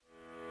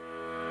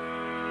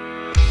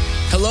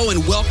Hello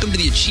and welcome to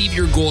the Achieve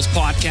Your Goals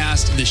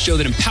podcast, the show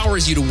that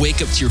empowers you to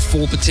wake up to your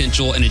full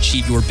potential and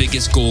achieve your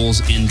biggest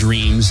goals and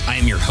dreams. I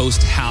am your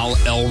host, Hal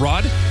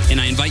Elrod, and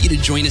I invite you to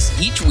join us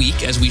each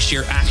week as we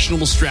share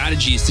actionable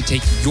strategies to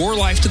take your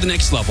life to the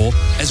next level,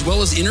 as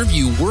well as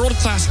interview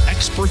world-class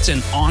experts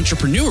and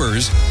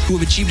entrepreneurs who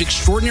have achieved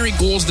extraordinary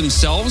goals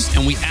themselves,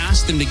 and we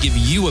ask them to give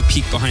you a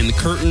peek behind the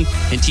curtain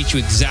and teach you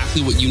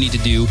exactly what you need to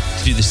do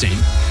the same.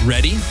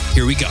 Ready?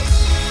 Here we go.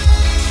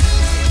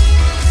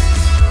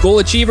 Goal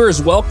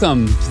Achievers,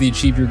 welcome to the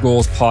Achieve Your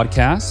Goals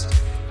podcast.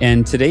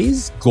 And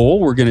today's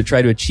goal we're going to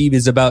try to achieve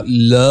is about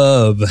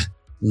love.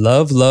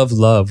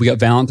 Love. We got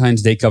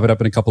Valentine's Day coming up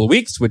in a couple of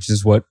weeks, which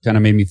is what kind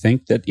of made me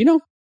think that,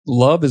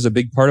 love is a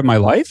big part of my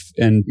life.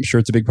 And I'm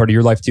sure it's a big part of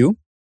your life too.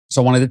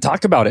 So I wanted to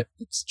talk about it.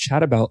 Let's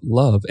chat about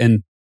love.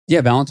 And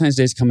yeah, Valentine's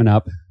Day is coming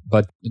up,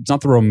 but it's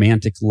not the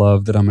romantic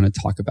love that I'm going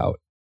to talk about.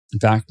 In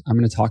fact, I'm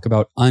going to talk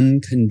about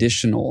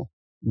unconditional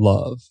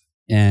love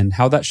and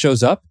how that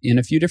shows up in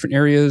a few different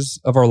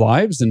areas of our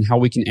lives and how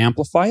we can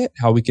amplify it,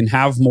 how we can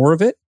have more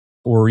of it,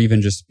 or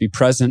even just be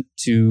present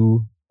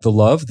to the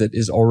love that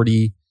is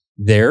already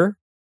there,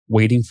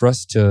 waiting for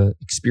us to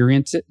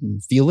experience it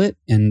and feel it.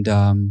 And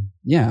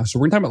so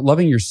we're going to talk about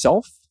loving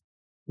yourself,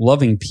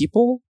 loving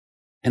people,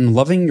 and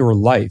loving your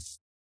life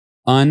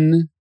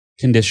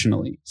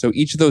unconditionally. So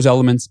each of those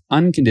elements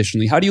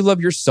unconditionally. How do you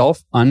love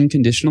yourself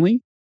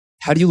unconditionally?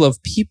 How do you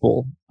love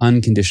people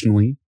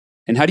unconditionally?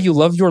 And how do you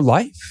love your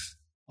life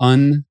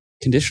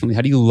unconditionally?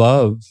 How do you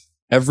love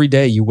every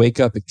day you wake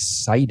up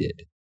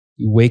excited?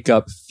 You wake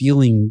up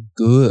feeling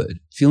good,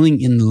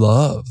 feeling in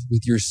love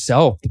with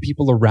yourself, the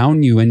people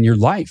around you and your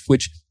life,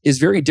 which is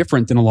very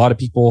different than a lot of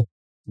people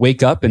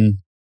wake up and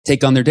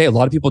take on their day. A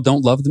lot of people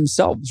don't love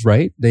themselves,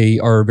 right? They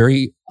are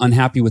very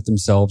unhappy with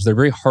themselves. They're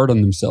very hard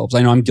on themselves.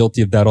 I know I'm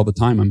guilty of that all the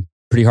time. I'm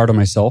pretty hard on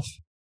myself.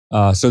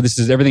 So this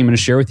is everything I'm going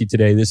to share with you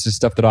today. This is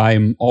stuff that I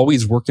am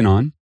always working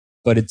on.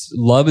 But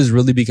love has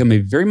really become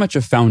very much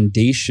a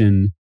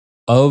foundation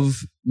of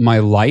my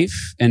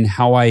life and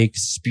how I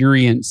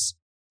experience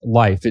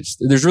life.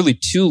 There's really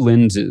two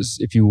lenses,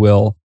 if you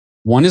will.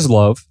 One is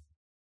love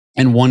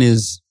and one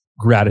is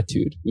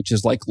gratitude, which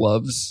is like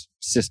love's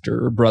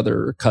sister or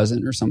brother or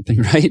cousin or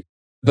something, right?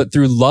 But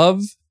through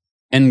love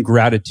and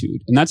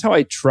gratitude. And that's how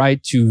I try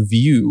to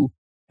view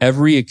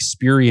every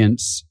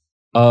experience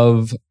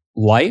of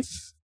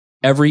life,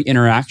 every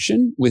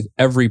interaction with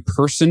every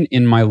person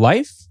in my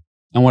life.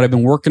 And what I've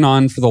been working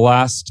on for the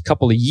last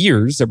couple of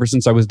years, ever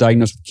since I was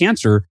diagnosed with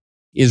cancer,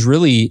 is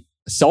really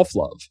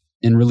self-love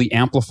and really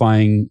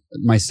amplifying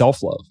my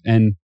self-love.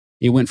 And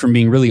it went from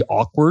being really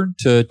awkward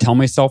to tell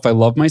myself I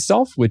love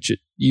myself, which it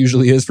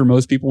usually is for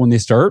most people when they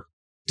start,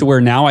 to where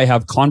now I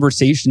have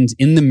conversations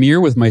in the mirror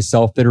with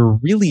myself that are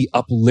really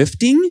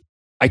uplifting.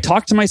 I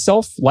talk to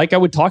myself like I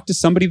would talk to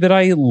somebody that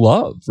I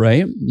love,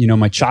 right?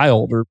 My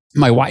child or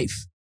my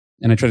wife.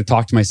 And I try to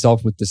talk to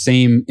myself with the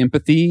same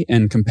empathy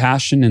and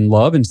compassion and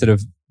love instead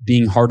of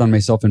being hard on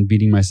myself and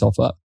beating myself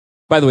up.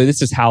 By the way,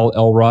 this is Hal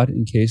Elrod,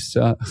 in case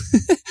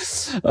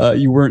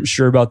you weren't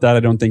sure about that.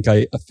 I don't think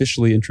I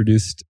officially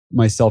introduced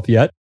myself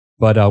yet.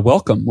 But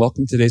welcome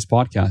to today's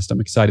podcast.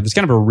 I'm excited. It's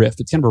kind of a riff.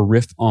 It's kind of a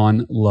riff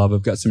on love.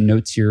 I've got some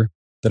notes here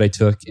that I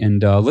took.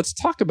 And let's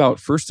talk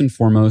about, first and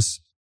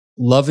foremost,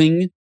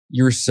 loving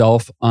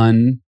yourself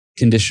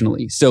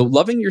unconditionally. So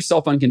loving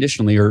yourself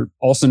unconditionally, or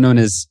also known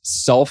as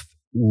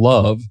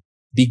self-love,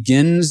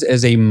 begins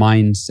as a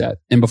mindset.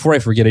 And before I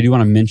forget, I do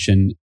want to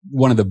mention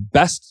one of the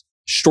best,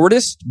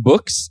 shortest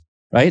books,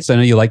 right? So I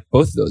know you like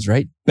both of those,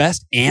 right?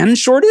 Best and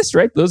shortest,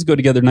 right? Those go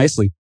together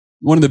nicely.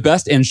 One of the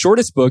best and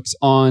shortest books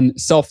on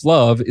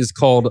self-love is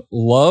called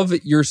Love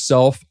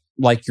Yourself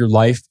Like Your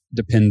Life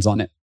Depends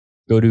on It.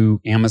 Go to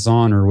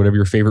Amazon or whatever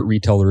your favorite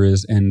retailer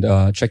is and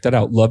check that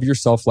out. Love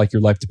Yourself Like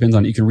Your Life Depends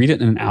on It. You can read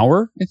it in an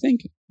hour, I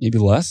think, maybe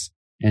less.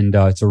 And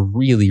it's a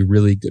really,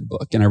 really good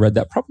book. And I read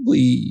that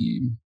probably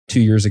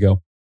 2 years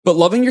ago. But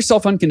loving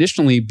yourself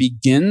unconditionally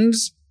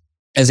begins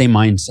as a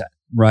mindset,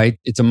 right?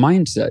 It's a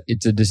mindset.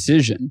 It's a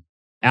decision.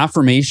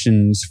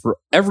 Affirmations for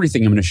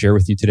everything I'm going to share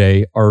with you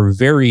today are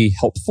very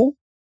helpful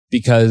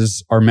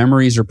because our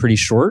memories are pretty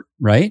short,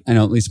 right? I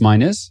know at least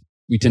mine is.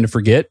 We tend to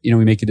forget, we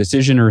make a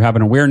decision or have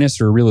an awareness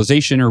or a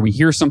realization, or we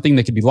hear something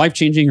that could be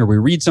life-changing, or we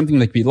read something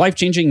that could be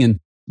life-changing. And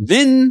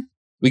then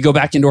we go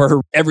back into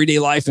our everyday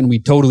life and we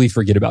totally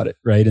forget about it,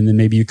 right? And then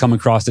maybe you come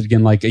across it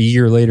again like a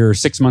year later or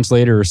 6 months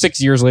later or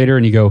 6 years later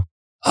and you go,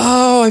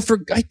 oh,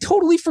 I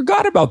totally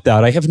forgot about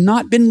that. I have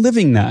not been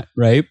living that,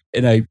 right?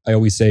 And I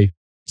always say,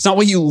 it's not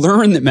what you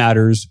learn that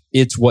matters,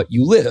 it's what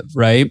you live,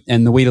 right?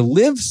 And the way to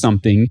live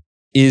something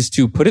is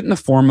to put it in the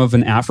form of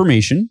an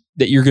affirmation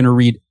that you're going to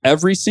read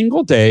every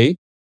single day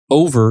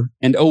over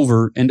and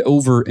over and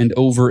over and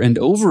over and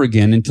over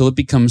again until it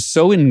becomes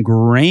so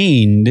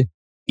ingrained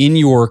in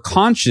your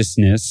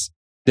consciousness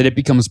that it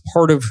becomes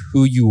part of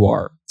who you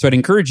are. So I'd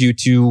encourage you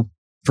to,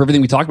 for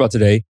everything we talk about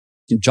today,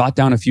 you can jot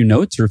down a few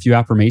notes or a few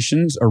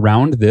affirmations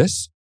around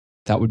this.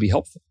 That would be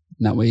helpful.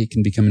 And that way it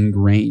can become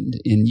ingrained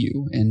in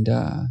you.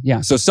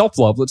 And so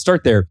self-love, let's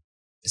start there.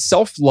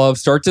 Self-love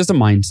starts as a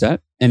mindset,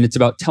 and it's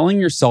about telling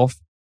yourself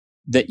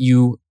that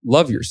you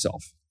love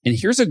yourself. And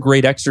here's a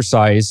great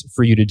exercise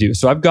for you to do.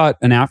 So I've got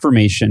an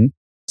affirmation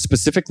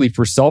specifically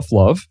for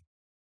self-love,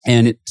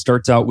 and it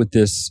starts out with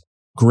this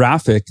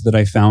graphic that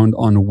I found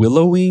on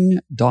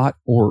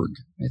willowing.org.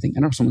 I don't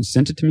know if someone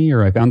sent it to me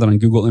or I found it on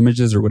Google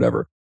Images or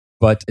whatever,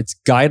 but it's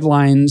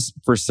guidelines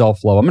for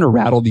self-love. I'm going to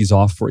rattle these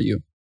off for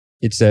you.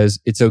 It says,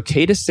 it's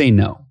okay to say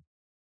no.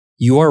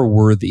 You are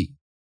worthy.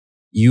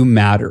 You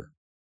matter.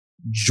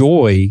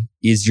 Joy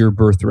is your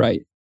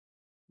birthright.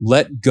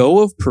 Let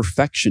go of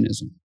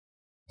perfectionism.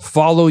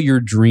 Follow your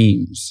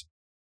dreams.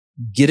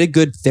 Get a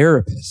good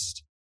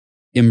therapist.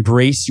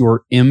 Embrace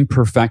your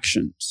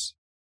imperfections.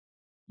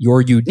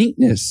 Your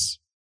uniqueness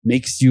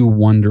makes you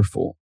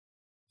wonderful.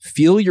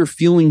 Feel your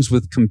feelings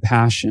with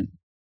compassion.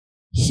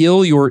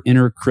 Heal your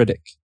inner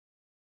critic.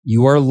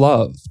 You are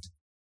loved.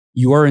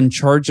 You are in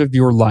charge of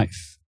your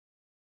life.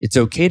 It's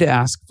okay to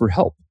ask for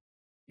help.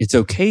 It's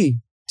okay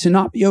to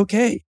not be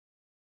okay.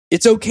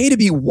 It's okay to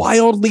be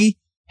wildly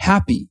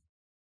happy.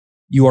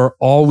 You are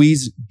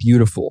always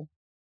beautiful.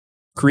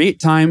 Create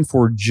time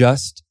for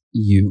just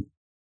you.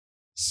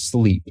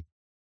 Sleep.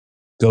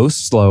 Go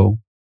slow.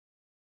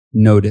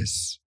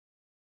 Notice.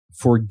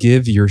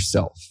 Forgive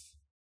yourself.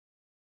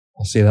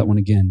 I'll say that one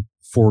again.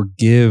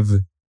 Forgive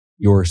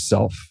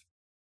yourself.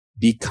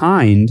 Be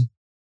kind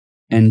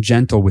and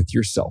gentle with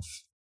yourself.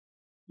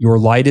 Your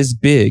light is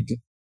big.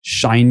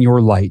 Shine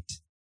your light.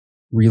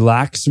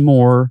 Relax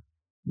more.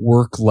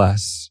 Work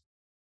less.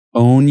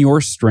 Own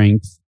your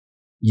strength.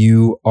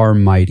 You are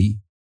mighty.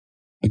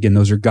 Again,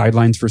 those are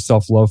guidelines for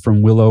self-love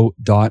from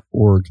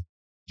willow.org.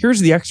 Here's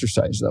the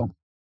exercise though.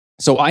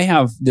 So I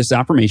have this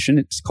affirmation.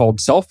 It's called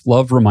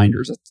self-love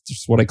reminders. That's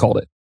just what I called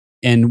it.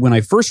 And when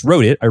I first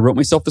wrote it, I wrote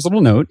myself this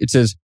little note. It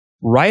says,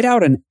 write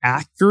out an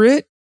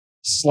accurate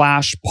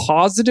 /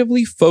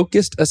 positively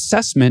focused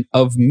assessment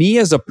of me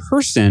as a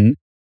person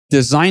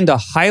designed to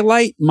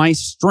highlight my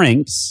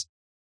strengths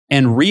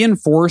and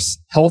reinforce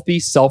healthy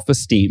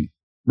self-esteem,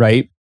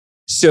 right?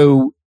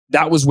 So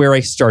that was where I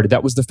started.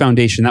 That was the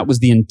foundation. That was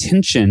the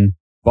intention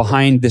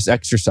behind this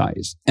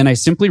exercise. And I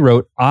simply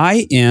wrote,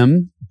 I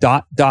am ...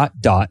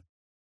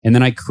 And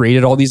then I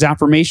created all these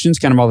affirmations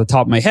kind of off the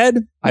top of my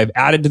head. I've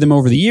added to them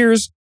over the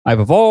years.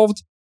 I've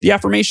evolved the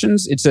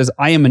affirmations. It says,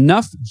 I am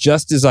enough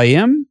just as I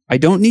am. I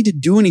don't need to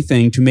do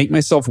anything to make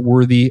myself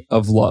worthy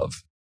of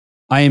love.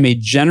 I am a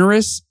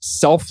generous,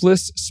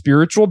 selfless,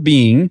 spiritual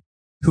being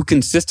who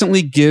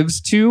consistently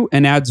gives to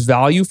and adds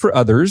value for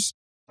others.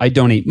 I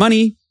donate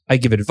money. I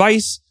give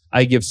advice.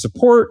 I give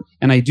support,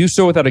 and I do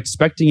so without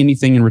expecting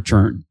anything in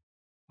return.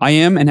 I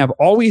am and have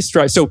always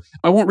strived. So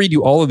I won't read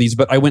you all of these,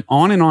 but I went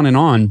on and on and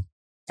on.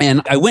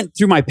 And I went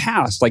through my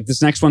past. Like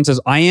this next one says,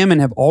 I am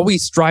and have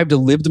always strived to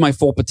live to my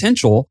full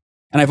potential.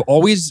 And I've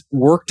always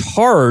worked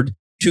hard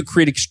to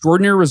create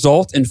extraordinary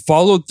results and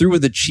followed through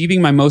with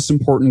achieving my most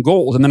important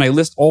goals. And then I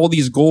list all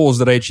these goals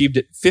that I achieved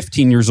at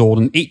 15 years old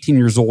and 18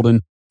 years old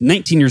and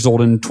 19 years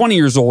old and 20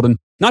 years old. And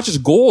not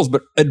just goals,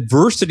 but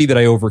adversity that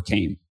I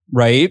overcame,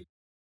 right?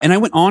 And I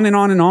went on and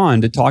on and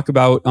on to talk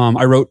about,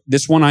 I wrote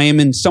this one, I am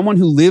in someone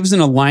who lives in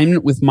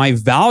alignment with my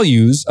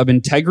values of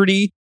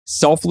integrity,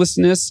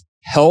 selflessness,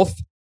 health,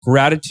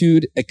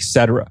 gratitude,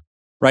 etc.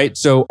 Right?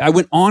 So I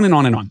went on and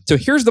on and on. So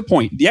here's the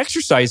point. The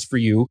exercise for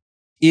you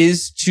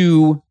is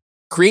to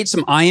create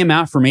some I am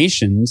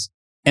affirmations.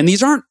 And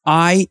these aren't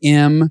I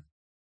am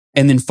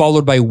and then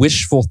followed by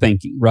wishful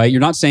thinking, right?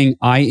 You're not saying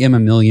I am a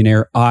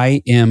millionaire.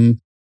 I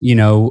am,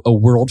 a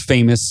world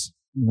famous,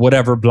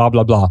 whatever, blah,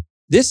 blah, blah.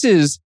 This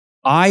is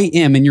I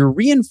am, and you're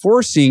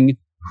reinforcing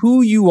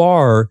who you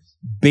are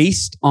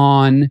based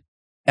on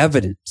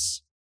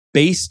evidence,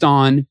 based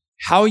on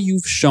how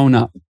you've shown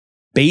up,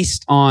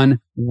 based on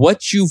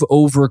what you've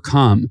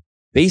overcome,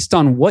 based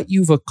on what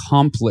you've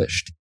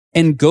accomplished,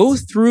 and go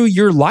through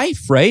your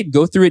life, right?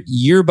 Go through it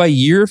year by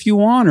year if you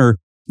want, or,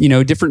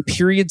 different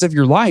periods of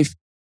your life,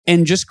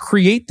 and just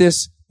create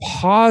this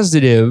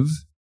positive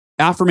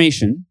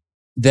affirmation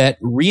that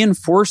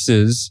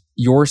reinforces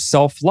your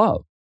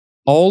self-love.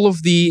 All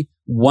of the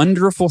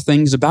wonderful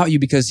things about you,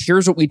 because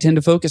here's what we tend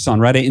to focus on,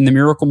 right? In the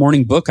Miracle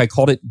Morning book, I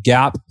called it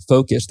gap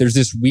focus. There's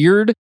this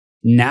weird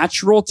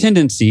natural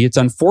tendency. It's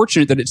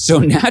unfortunate that it's so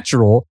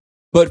natural,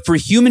 but for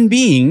human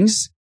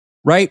beings,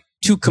 right,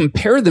 to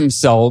compare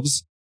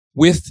themselves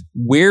with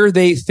where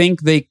they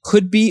think they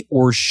could be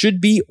or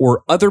should be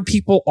or other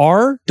people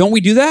are. Don't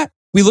we do that?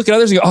 We look at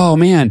others and go, oh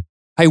man,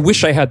 I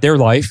wish I had their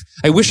life.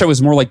 I wish I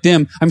was more like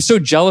them. I'm so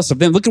jealous of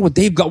them. Look at what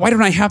they've got. Why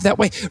don't I have that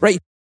way? Right?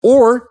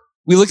 Or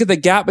we look at the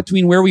gap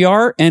between where we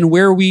are and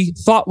where we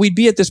thought we'd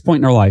be at this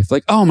point in our life.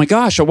 Like, oh my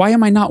gosh, why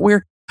am I not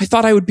where I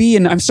thought I would be?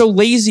 And I'm so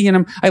lazy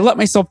and I let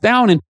myself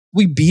down, and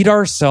we beat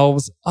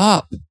ourselves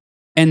up.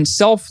 And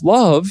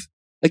self-love,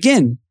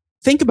 again,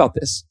 think about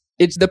this.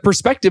 It's the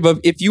perspective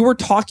of if you were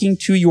talking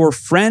to your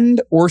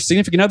friend or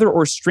significant other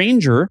or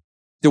stranger,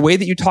 the way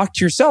that you talk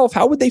to yourself,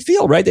 how would they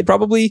feel, right? They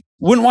probably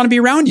wouldn't want to be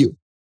around you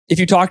if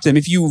you talked to them,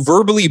 if you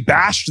verbally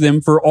bashed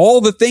them for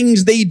all the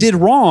things they did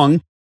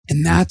wrong.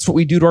 And that's what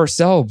we do to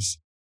ourselves.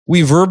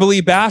 We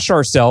verbally bash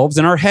ourselves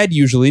in our head,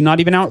 usually, not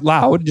even out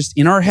loud, just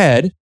in our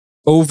head.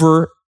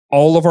 over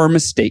all of our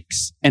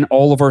mistakes and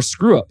all of our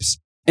screw ups.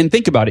 And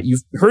think about it.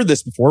 You've heard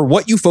this before.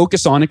 What you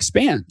focus on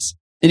expands.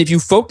 And if you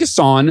focus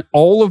on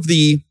all of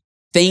the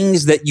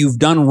things that you've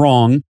done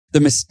wrong, the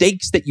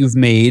mistakes that you've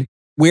made,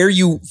 where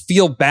you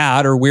feel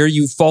bad or where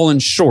you've fallen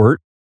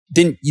short,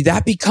 then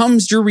that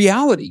becomes your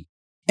reality.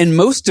 And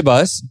most of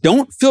us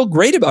don't feel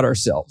great about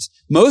ourselves.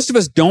 Most of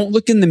us don't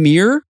look in the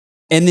mirror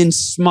and then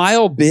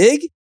smile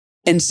big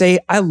and say,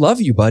 I love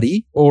you,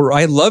 buddy, or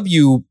I love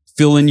you,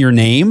 fill in your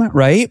name,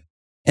 right?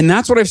 And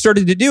that's what I've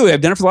started to do.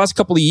 I've done it for the last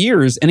couple of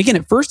years. And again,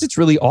 at first it's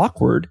really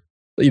awkward.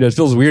 It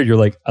feels weird. You're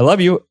like, I love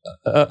you.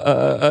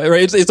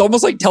 Right? It's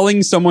almost like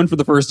telling someone for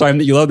the first time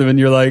that you love them. And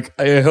you're like,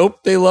 I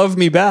hope they love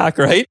me back,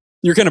 right?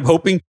 You're kind of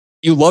hoping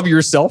you love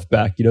yourself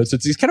back, so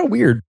it's kind of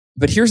weird.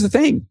 But here's the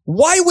thing.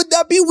 Why would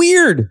that be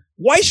weird?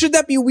 Why should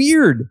that be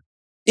weird?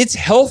 It's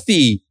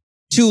healthy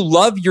to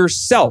love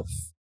yourself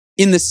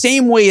in the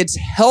same way it's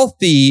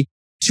healthy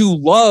to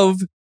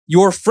love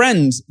your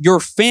friends, your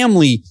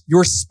family,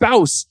 your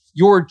spouse,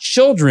 your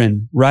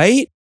children,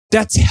 right?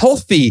 That's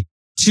healthy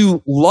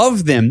to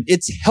love them.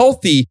 It's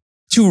healthy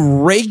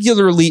to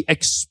regularly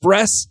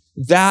express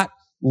that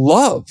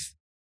love.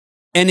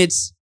 And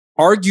it's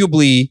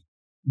arguably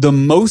the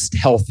most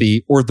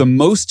healthy or the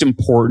most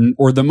important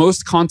or the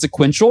most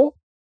consequential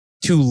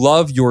to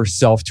love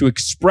yourself, to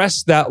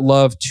express that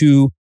love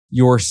to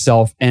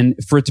yourself and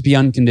for it to be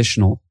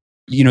unconditional.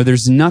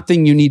 There's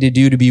nothing you need to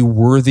do to be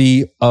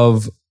worthy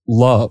of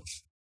love,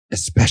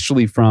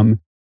 especially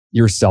from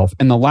yourself.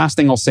 And the last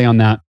thing I'll say on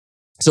that.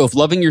 So if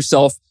loving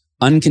yourself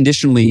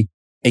unconditionally,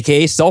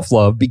 aka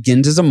self-love,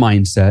 begins as a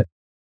mindset,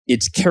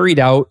 it's carried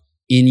out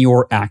in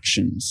your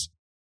actions.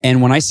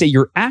 And when I say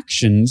your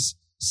actions,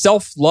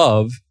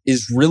 self-love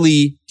is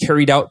really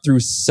carried out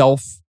through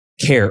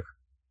self-care,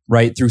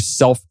 right? Through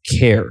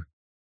self-care.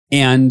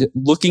 And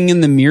looking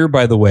in the mirror,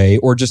 by the way,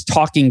 or just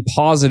talking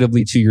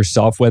positively to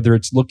yourself, whether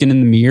it's looking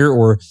in the mirror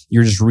or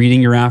you're just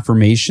reading your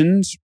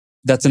affirmations,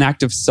 that's an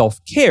act of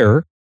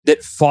self-care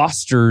that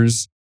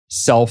fosters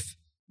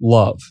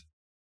self-love.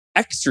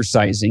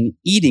 Exercising,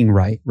 eating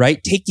right?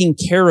 Taking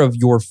care of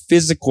your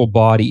physical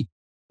body,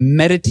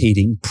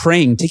 meditating,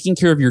 praying, taking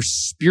care of your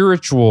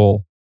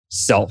spiritual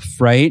self,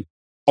 right?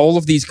 All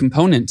of these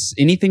components,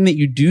 anything that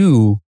you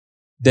do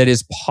that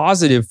is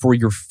positive for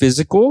your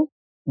physical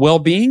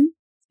well-being,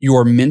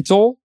 your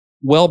mental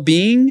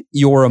well-being,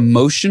 your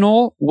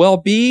emotional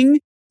well-being,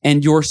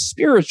 and your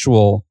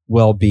spiritual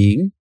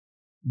well-being,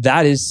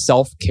 that is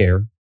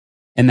self-care.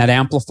 And that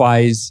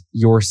amplifies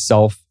your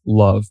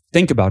self-love.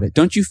 Think about it.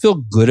 Don't you feel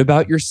good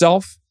about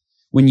yourself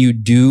when you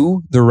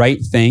do the right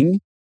thing,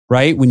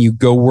 right? When you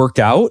go work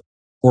out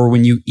or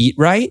when you eat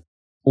right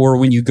or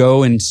when you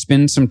go and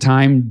spend some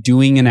time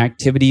doing an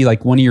activity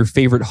like one of your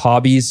favorite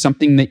hobbies,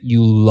 something that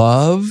you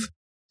love.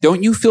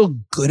 Don't you feel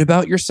good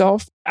about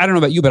yourself? I don't know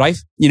about you, but I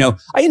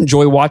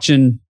enjoy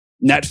watching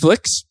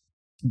Netflix,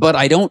 but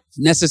I don't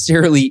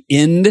necessarily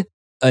end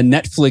a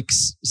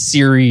Netflix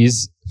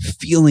series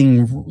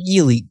feeling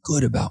really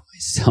good about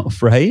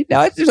myself, right?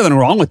 Now, there's nothing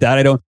wrong with that.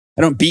 I don't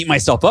beat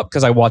myself up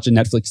because I watch a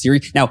Netflix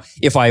series. Now,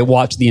 if I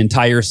watch the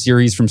entire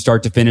series from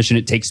start to finish and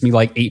it takes me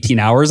like 18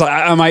 hours,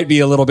 I might be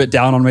a little bit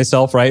down on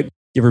myself, right?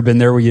 You ever been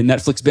there where you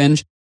Netflix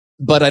binge?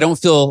 But I don't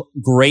feel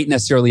great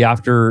necessarily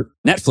after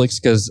Netflix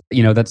because,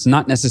 that's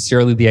not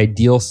necessarily the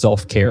ideal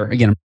self-care.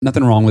 Again,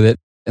 nothing wrong with it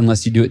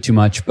unless you do it too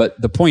much. But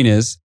the point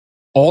is,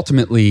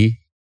 ultimately,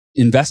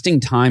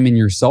 investing time in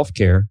your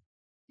self-care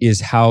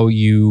is how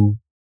you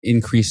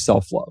increase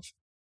self-love.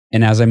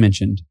 And as I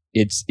mentioned,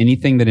 it's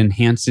anything that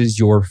enhances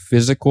your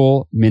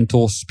physical,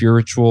 mental,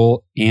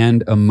 spiritual,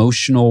 and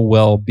emotional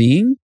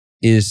well-being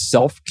is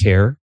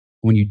self-care.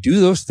 When you do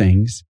those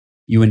things,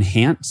 you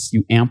enhance,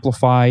 you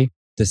amplify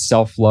the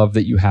self-love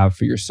that you have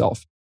for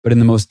yourself. But in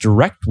the most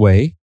direct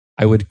way,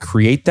 I would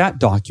create that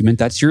document.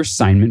 That's your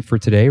assignment for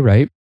today,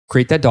 right?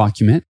 Create that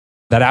document,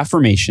 that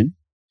affirmation,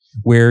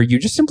 where you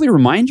just simply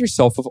remind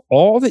yourself of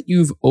all that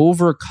you've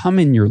overcome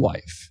in your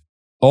life,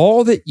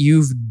 all that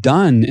you've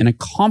done and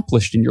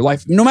accomplished in your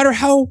life, no matter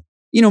how,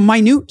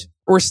 minute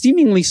or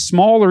seemingly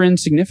small or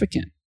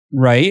insignificant,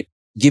 right?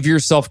 Give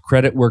yourself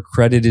credit where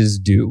credit is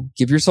due.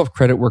 Give yourself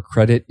credit where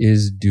credit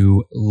is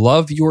due.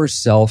 Love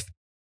yourself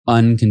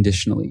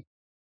unconditionally.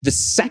 The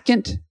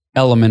second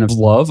element of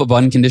love, of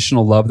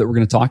unconditional love that we're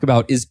going to talk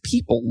about is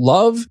people.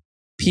 Love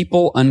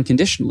people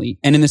unconditionally.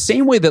 And in the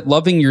same way that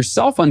loving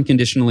yourself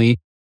unconditionally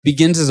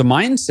begins as a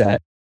mindset,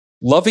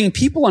 loving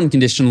people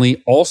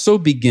unconditionally also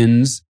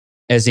begins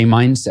as a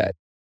mindset.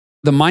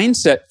 The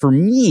mindset for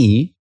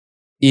me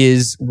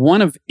is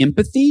one of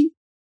empathy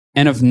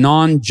and of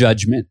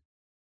non-judgment.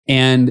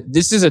 And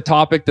this is a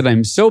topic that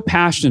I'm so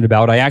passionate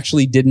about. I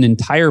actually did an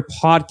entire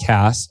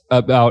podcast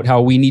about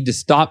how we need to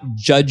stop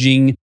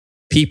judging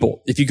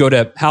people. If you go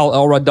to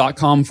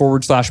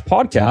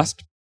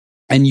halelrod.com/podcast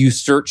and you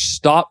search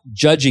stop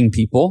judging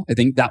people, I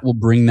think that will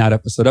bring that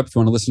episode up if you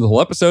want to listen to the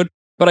whole episode.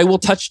 But I will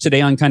touch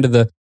today on kind of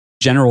the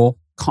general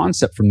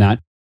concept from that.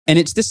 And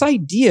it's this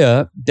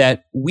idea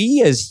that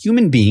we as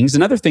human beings,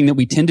 another thing that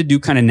we tend to do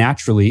kind of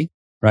naturally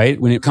right?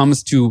 When it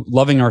comes to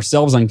loving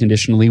ourselves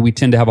unconditionally, we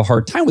tend to have a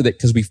hard time with it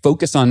because we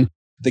focus on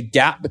the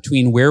gap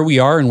between where we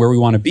are and where we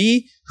want to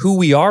be, who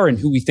we are and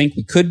who we think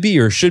we could be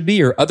or should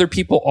be, or other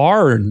people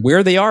are and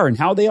where they are and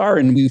how they are.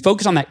 And we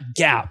focus on that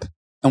gap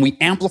and we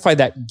amplify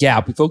that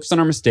gap. We focus on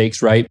our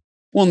mistakes, right?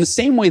 Well, in the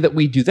same way that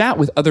we do that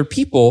with other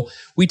people,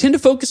 we tend to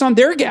focus on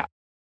their gap.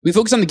 We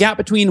focus on the gap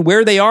between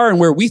where they are and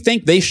where we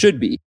think they should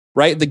be,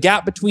 right? The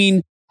gap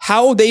between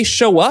how they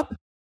show up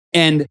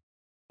and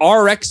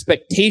our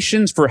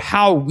expectations for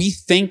how we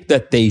think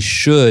that they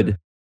should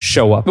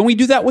show up. And we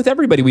do that with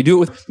everybody. We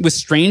do it with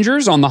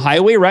strangers on the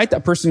highway, right?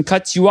 That person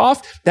cuts you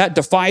off. That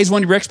defies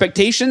one of your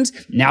expectations.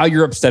 Now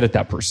you're upset at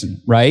that person,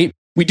 right?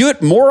 We do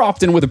it more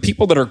often with the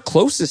people that are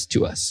closest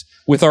to us,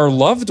 with our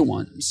loved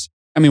ones.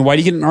 I mean, why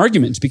do you get in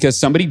arguments? Because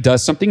somebody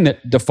does something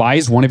that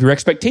defies one of your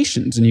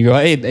expectations. And you go,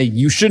 hey,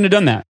 you shouldn't have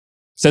done that.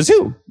 Says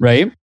who,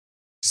 right?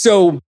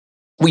 So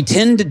we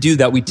tend to do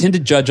that. We tend to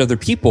judge other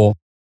people.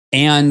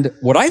 And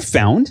what I've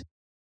found,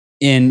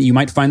 and you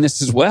might find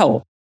this as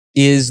well,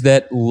 is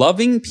that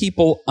loving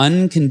people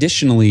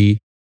unconditionally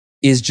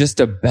is just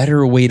a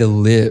better way to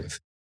live.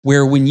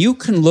 Where when you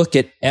can look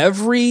at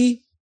and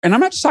I'm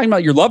not just talking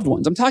about your loved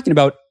ones, I'm talking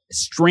about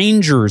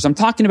strangers, I'm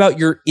talking about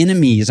your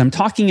enemies, I'm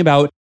talking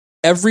about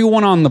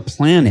everyone on the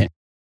planet.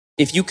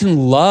 If you can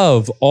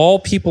love all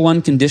people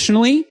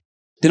unconditionally,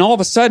 then all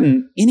of a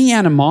sudden, any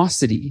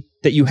animosity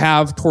that you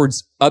have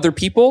towards other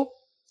people,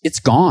 it's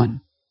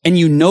gone. And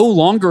you no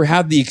longer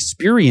have the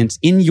experience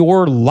in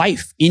your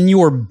life, in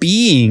your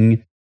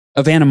being,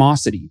 of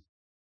animosity.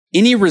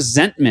 Any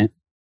resentment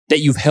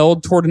that you've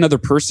held toward another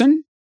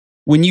person,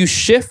 when you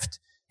shift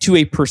to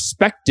a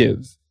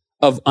perspective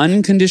of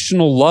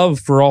unconditional love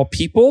for all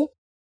people,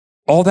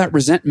 all that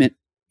resentment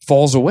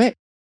falls away.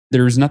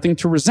 There's nothing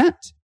to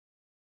resent.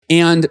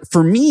 And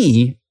for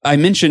me, I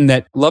mentioned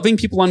that loving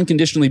people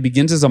unconditionally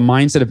begins as a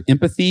mindset of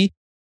empathy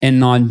and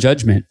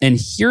non-judgment. And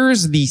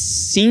here's the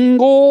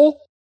single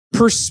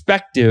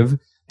perspective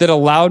that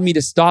allowed me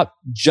to stop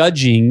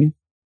judging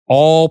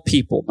all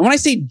people. And when I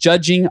say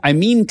judging, I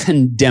mean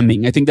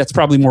condemning. I think that's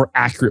probably a more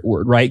accurate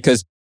word, right?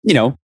 Because,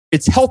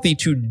 it's healthy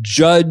to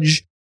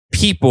judge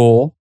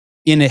people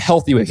in a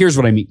healthy way. Here's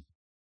what I mean.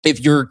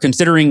 If you're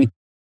considering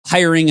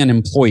hiring an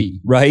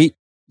employee, right?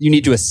 You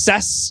need to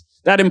assess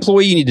that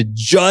employee. You need to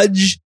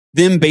judge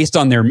them based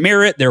on their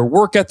merit, their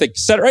work ethic, et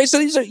cetera, right? So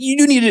you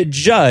do need to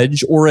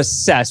judge or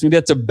assess. Maybe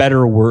that's a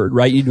better word,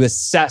 right? You need to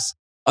assess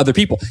other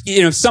people.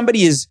 If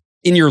somebody is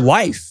in your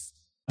life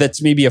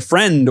that's maybe a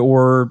friend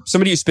or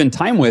somebody you spend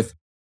time with,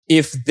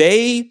 if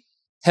they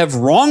have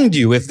wronged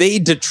you, if they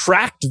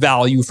detract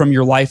value from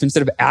your life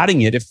instead of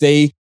adding it, if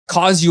they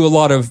cause you a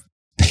lot of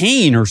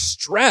pain or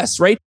stress,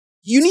 right?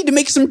 You need to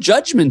make some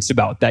judgments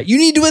about that. You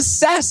need to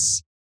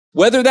assess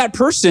whether that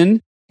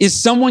person is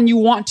someone you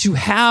want to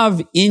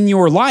have in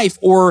your life,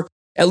 or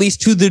at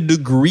least to the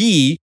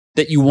degree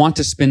that you want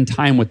to spend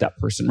time with that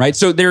person, right?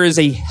 So there is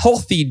a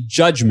healthy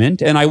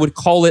judgment, and I would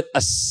call it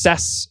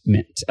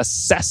assessment,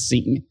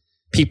 assessing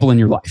people in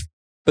your life.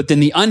 But then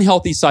the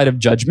unhealthy side of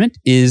judgment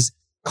is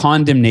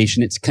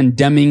condemnation. It's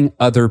condemning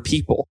other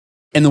people.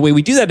 And the way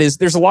we do that is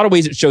there's a lot of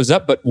ways it shows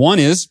up, but one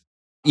is,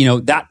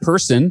 that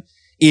person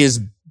is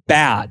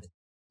bad.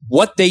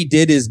 What they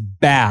did is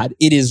bad.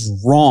 It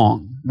is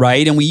wrong,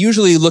 right? And we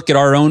usually look at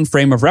our own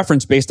frame of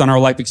reference based on our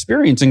life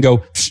experience and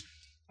go,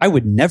 I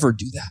would never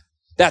do that.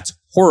 That's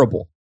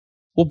horrible.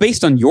 Well,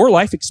 based on your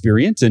life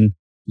experience and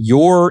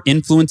your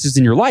influences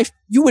in your life,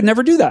 you would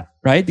never do that,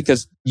 right?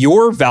 Because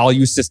your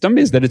value system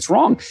is that it's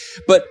wrong.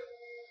 But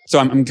so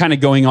I'm kind of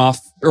going off,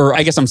 or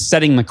I guess I'm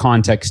setting the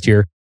context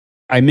here.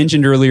 I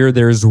mentioned earlier,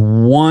 there's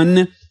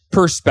one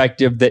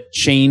perspective that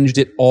changed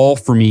it all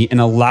for me and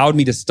allowed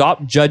me to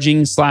stop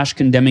judging /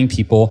 condemning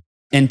people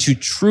and to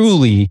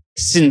truly,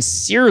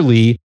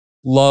 sincerely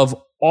love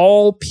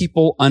all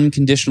people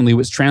unconditionally,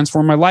 which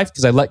transformed my life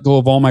because I let go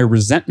of all my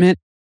resentment,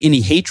 any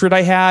hatred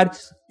I had,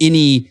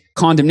 any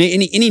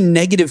condemnation, any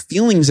negative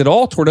feelings at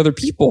all toward other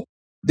people.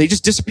 They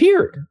just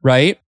disappeared,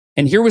 right?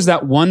 And here was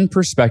that one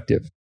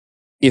perspective.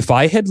 If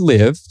I had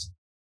lived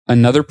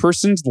another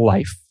person's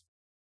life,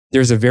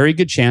 there's a very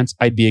good chance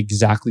I'd be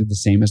exactly the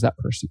same as that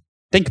person.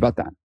 Think about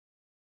that.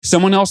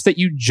 Someone else that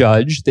you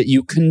judge, that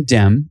you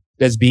condemn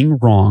as being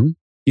wrong,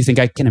 you think,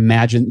 I can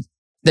imagine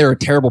they're a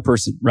terrible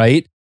person,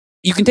 right?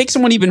 You can take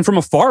someone even from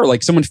afar,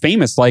 like someone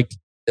famous, like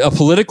a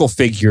political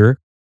figure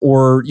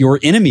or your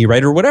enemy,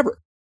 right? Or whatever.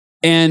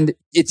 And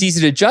it's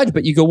easy to judge,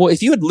 but you go, well,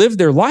 if you had lived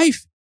their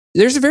life,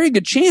 there's a very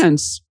good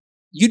chance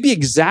you'd be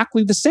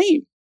exactly the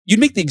same.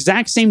 You'd make the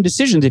exact same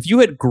decisions if you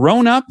had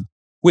grown up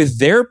with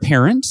their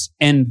parents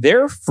and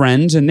their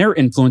friends and their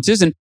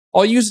influences. And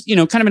I'll use,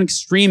 kind of an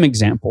extreme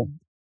example.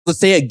 Let's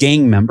say a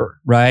gang member,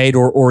 right?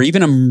 Or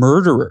even a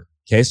murderer.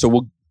 Okay. So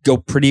we'll go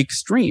pretty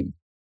extreme.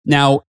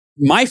 Now,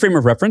 my frame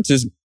of reference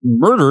is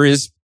murder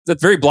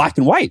that's very black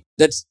and white.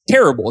 That's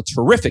terrible. It's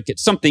horrific.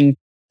 It's something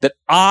that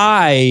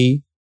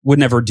I would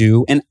never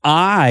do and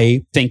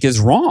I think is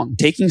wrong.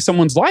 Taking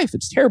someone's life,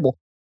 it's terrible.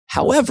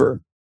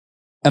 However,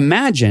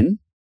 imagine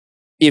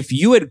if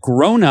you had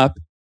grown up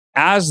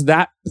as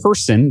that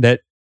person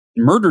that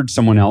murdered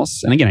someone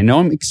else, and again, I know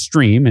I'm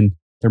extreme and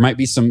there might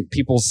be some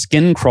people's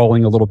skin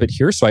crawling a little bit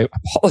here, so I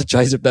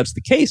apologize if that's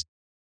the case.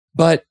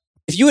 But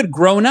if you had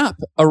grown up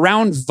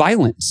around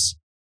violence,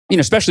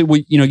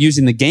 especially,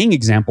 using the gang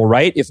example,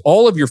 right? If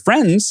all of your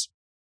friends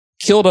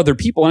killed other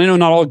people, and I know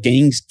not all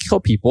gangs kill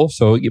people,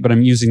 but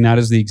I'm using that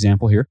as the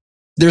example here.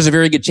 There's a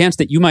very good chance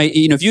that you might,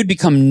 if you'd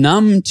become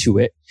numb to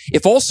it,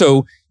 if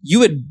also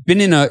you had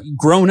been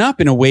grown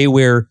up in a way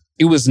where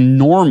it was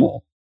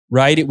normal,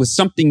 right? It was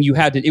something you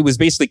had to, it was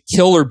basically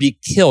kill or be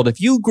killed. If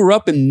you grew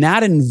up in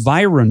that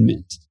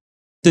environment,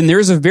 then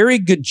there's a very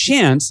good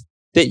chance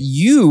that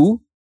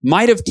you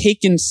might have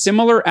taken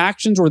similar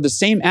actions or the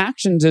same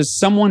actions as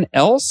someone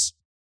else.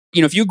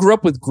 If you grew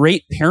up with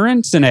great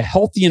parents in a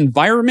healthy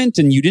environment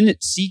and you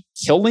didn't see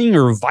killing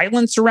or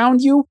violence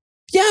around you,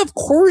 yeah, of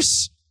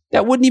course,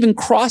 that wouldn't even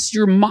cross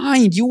your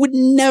mind. You would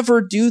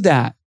never do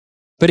that.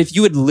 But if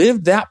you had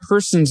lived that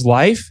person's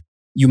life,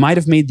 you might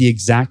have made the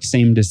exact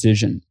same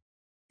decision.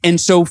 And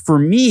so for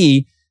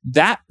me,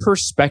 that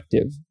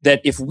perspective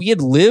that if we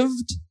had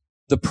lived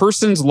the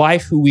person's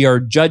life who we are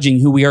judging,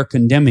 who we are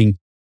condemning,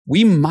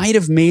 we might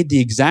have made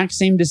the exact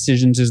same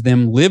decisions as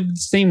them, lived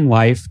the same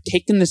life,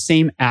 taken the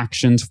same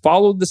actions,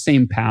 followed the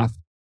same path.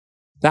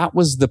 That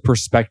was the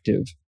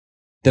perspective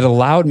that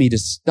allowed me to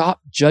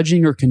stop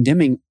judging or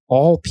condemning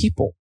all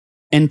people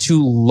and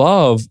to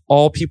love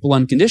all people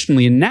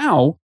unconditionally. And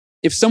now,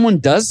 if someone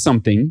does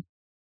something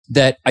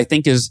that I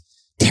think is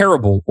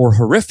terrible or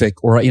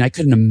horrific or I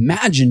couldn't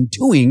imagine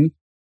doing,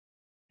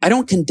 I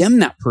don't condemn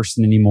that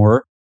person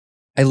anymore.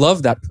 I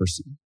love that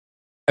person.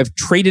 I've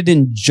traded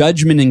in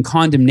judgment and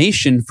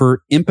condemnation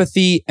for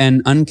empathy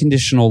and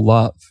unconditional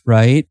love,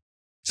 right?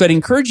 So I'd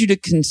encourage you to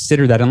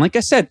consider that. And like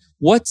I said,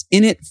 what's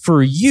in it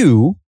for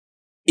you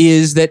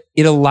is that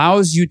it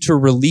allows you to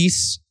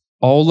release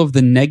all of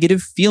the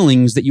negative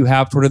feelings that you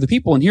have toward other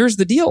people. And here's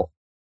the deal.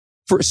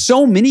 For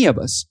so many of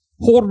us,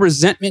 hold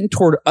resentment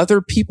toward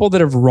other people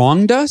that have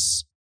wronged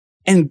us.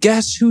 And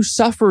guess who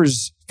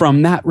suffers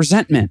from that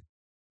resentment?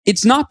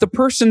 It's not the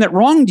person that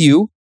wronged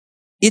you.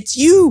 It's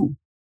you.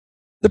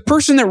 The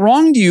person that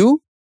wronged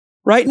you,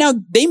 right? Now,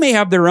 they may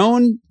have their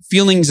own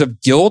feelings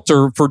of guilt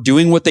or for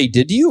doing what they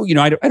did to you.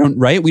 I don't,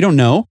 right? We don't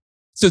know.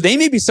 So they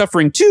may be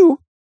suffering too.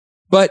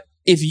 But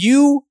if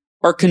you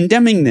are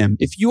condemning them,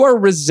 if you are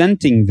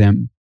resenting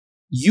them,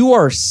 you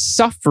are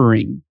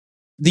suffering.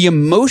 The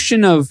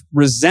emotion of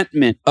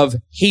resentment, of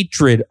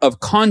hatred, of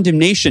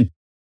condemnation,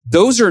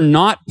 those are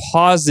not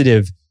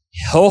positive,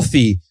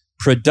 healthy,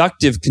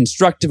 productive,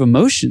 constructive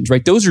emotions,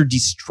 right? Those are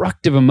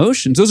destructive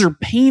emotions. Those are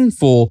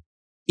painful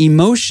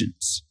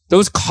emotions.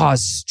 Those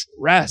cause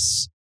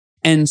stress.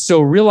 And so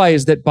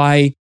realize that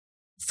by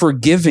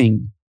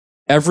forgiving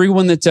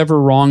everyone that's ever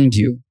wronged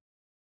you,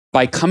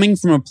 by coming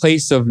from a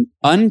place of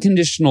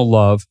unconditional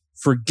love,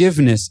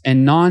 forgiveness,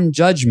 and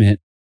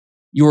non-judgment,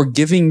 you're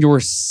giving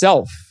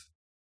yourself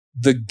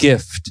the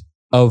gift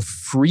of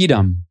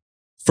freedom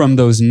from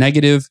those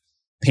negative,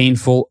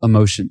 painful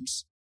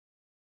emotions.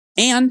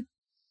 And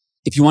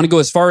if you want to go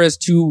as far as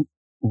to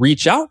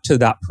reach out to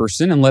that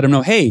person and let them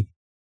know, hey,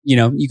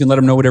 you can let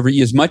them know whatever,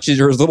 as much as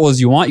or as little as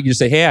you want. You can just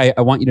say, hey,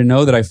 I want you to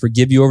know that I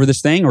forgive you over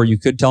this thing. Or you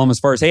could tell them as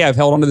far as, hey, I've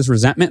held onto this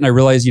resentment and I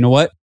realize, you know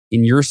what,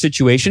 in your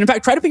situation, in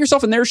fact, try to put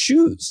yourself in their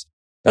shoes.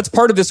 That's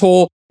part of this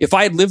whole, if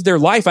I had lived their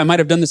life, I might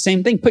have done the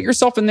same thing. Put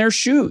yourself in their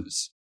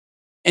shoes.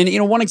 And,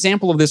 one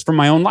example of this from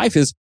my own life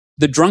is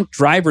the drunk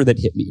driver that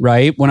hit me,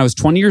 right? When I was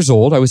 20 years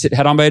old, I was hit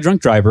head on by a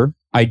drunk driver.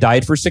 I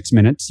died for 6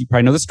 minutes. You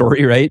probably know the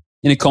story, right?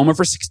 In a coma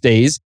for 6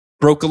 days,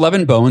 broke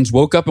 11 bones,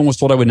 woke up and was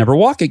told I would never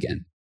walk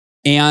again.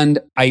 And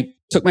I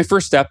took my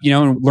first step,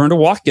 and learned to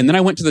walk. And then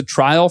I went to the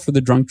trial for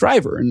the drunk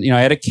driver. And,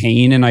 I had a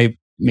cane and I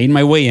made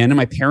my way in and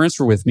my parents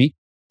were with me.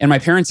 And my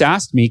parents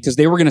asked me, because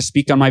they were going to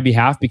speak on my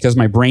behalf because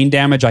my brain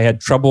damage, I had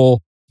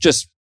trouble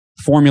just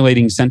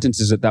formulating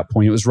sentences at that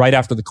point. It was right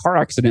after the car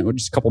accident,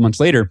 just a couple months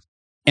later.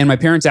 And my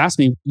parents asked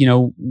me,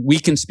 we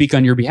can speak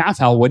on your behalf,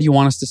 Hal. What do you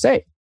want us to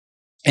say?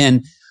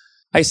 And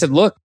I said,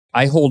 look,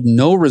 I hold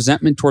no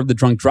resentment toward the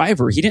drunk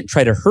driver. He didn't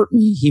try to hurt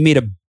me. He made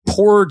a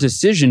poor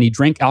decision. He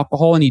drank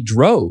alcohol and he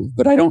drove,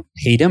 but I don't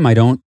hate him. I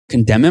don't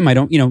condemn him. I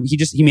don't,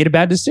 he made a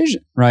bad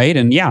decision, right?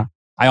 And yeah,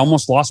 I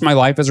almost lost my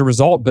life as a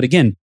result. But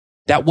again,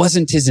 that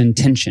wasn't his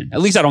intention.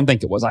 At least I don't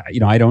think it was.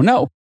 I don't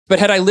know. But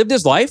had I lived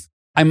his life,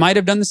 I might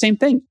have done the same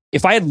thing.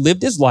 If I had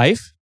lived his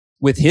life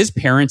with his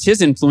parents,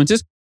 his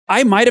influences,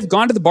 I might have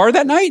gone to the bar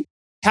that night,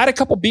 had a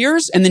couple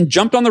beers, and then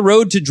jumped on the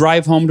road to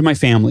drive home to my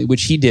family,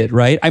 which he did,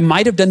 right? I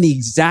might have done the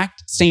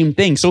exact same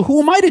thing. So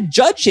who am I to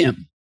judge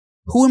him?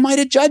 Who am I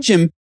to judge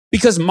him?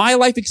 Because my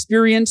life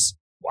experience,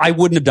 I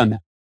wouldn't have done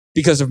that.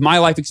 Because of my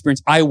life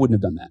experience, I wouldn't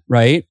have done that,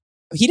 right?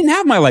 He didn't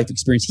have my life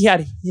experience. He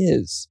had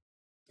his.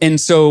 And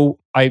so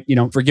I,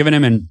 forgiven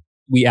him, and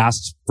we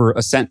asked for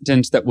a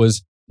sentence that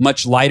was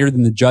much lighter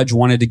than the judge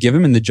wanted to give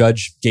him, and the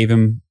judge gave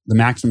him the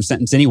maximum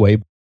sentence anyway.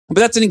 But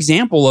that's an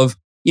example of,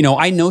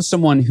 I know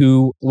someone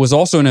who was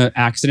also in an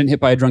accident, hit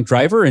by a drunk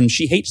driver, and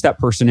she hates that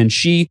person, and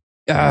she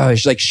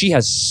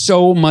has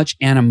so much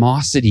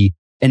animosity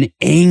and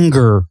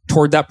anger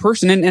toward that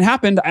person. And it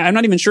happened, I'm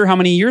not even sure how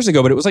many years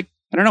ago, but it was like,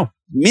 I don't know,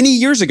 many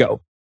years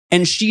ago.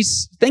 And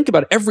think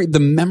about the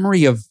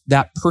memory of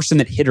that person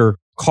that hit her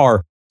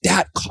car,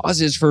 that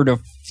causes her to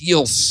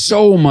feel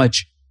so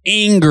much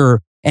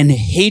anger and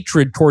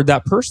hatred toward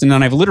that person.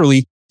 And I've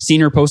literally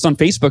seen her post on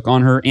Facebook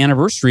on her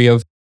anniversary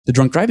of the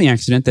drunk driving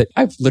accident that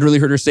I've literally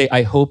heard her say,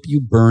 I hope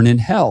you burn in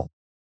hell.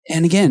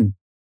 And again,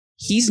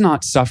 he's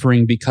not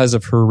suffering because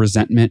of her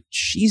resentment.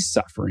 She's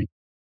suffering.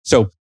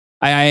 So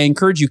I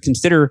encourage you,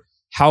 consider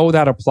how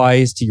that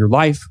applies to your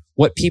life,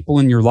 what people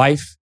in your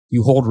life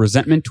you hold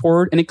resentment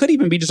toward. And it could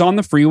even be just on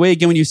the freeway.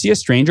 Again, when you see a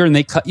stranger and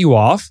they cut you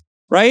off,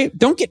 right?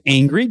 Don't get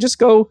angry. Just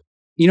go,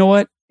 you know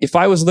what? If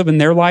I was living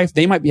their life,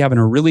 they might be having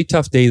a really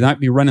tough day. They might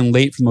be running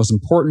late for the most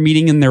important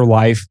meeting in their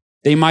life.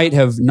 They might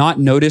have not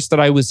noticed that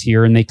I was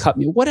here and they cut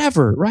me.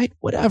 Whatever, right?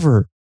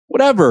 Whatever.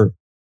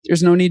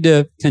 There's no need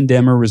to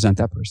condemn or resent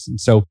that person.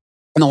 So,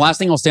 and the last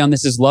thing I'll say on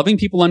this is loving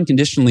people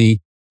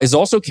unconditionally is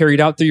also carried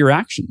out through your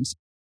actions.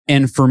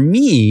 And for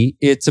me,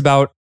 it's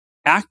about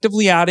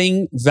actively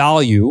adding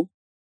value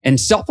and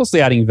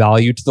selflessly adding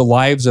value to the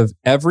lives of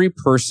every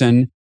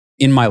person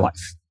in my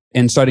life.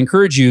 And so I'd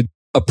encourage you,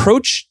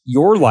 approach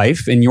your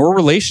life and your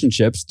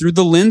relationships through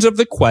the lens of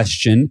the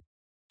question,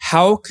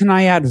 how can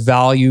I add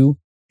value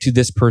to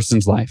this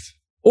person's life?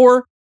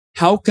 Or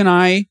how can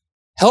I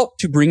help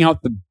to bring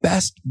out the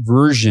best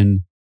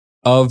version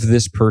of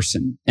this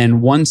person?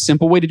 And one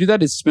simple way to do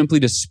that is simply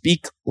to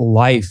speak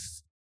life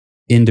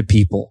into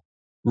people.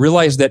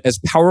 Realize that as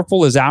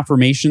powerful as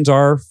affirmations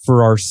are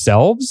for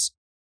ourselves,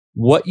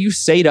 what you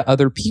say to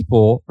other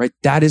people, right,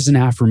 that is an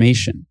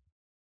affirmation.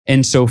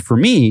 And so for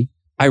me,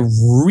 I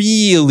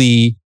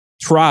really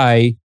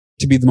try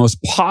to be the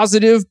most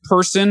positive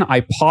person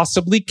I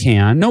possibly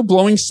can. No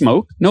blowing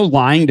smoke, no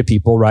lying to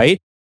people,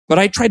 right? But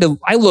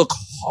I look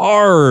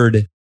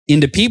hard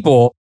into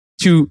people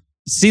to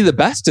see the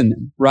best in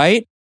them,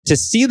 right? To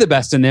see the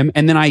best in them.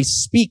 And then I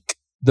speak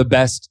the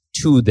best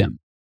to them.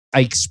 I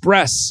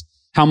express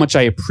how much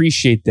I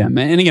appreciate them.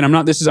 And again, I'm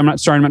not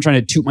trying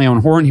to toot my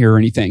own horn here or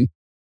anything,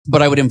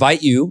 but I would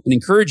invite you and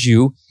encourage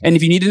you. And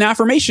if you need an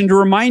affirmation to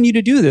remind you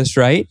to do this,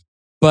 right?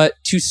 But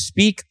to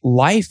speak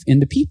life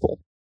into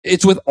people.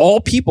 It's with all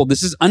people.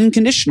 This is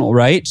unconditional,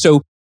 right?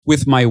 So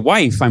with my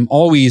wife, I'm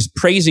always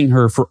praising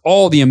her for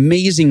all the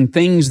amazing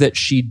things that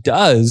she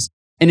does.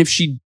 And if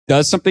she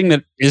does something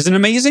that isn't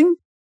amazing,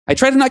 I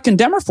try to not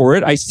condemn her for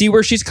it. I see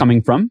where she's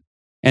coming from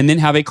and then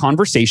have a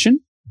conversation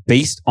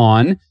based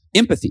on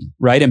empathy,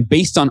 right? And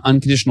based on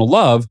unconditional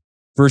love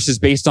versus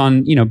based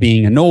on,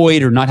 being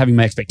annoyed or not having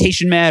my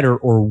expectation met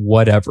or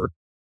whatever.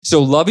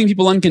 So loving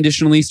people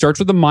unconditionally starts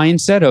with a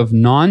mindset of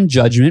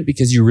non-judgment,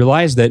 because you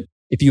realize that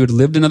if you had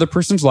lived another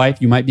person's life,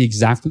 you might be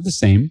exactly the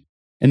same.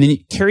 And then you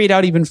carry it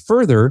out even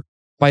further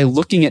by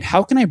looking at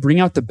how can I bring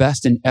out the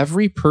best in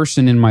every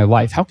person in my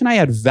life? How can I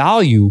add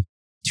value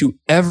to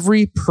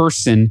every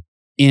person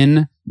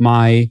in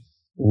my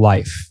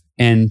life?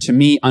 And to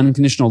me,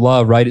 unconditional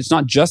love, right? It's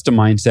not just a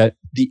mindset.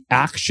 The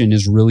action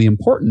is really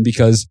important,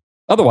 because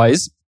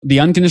otherwise the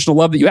unconditional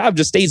love that you have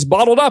just stays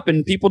bottled up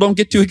and people don't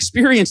get to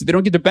experience it. They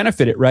don't get to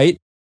benefit it, right?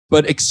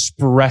 But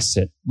express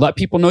it. Let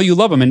people know you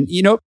love them. And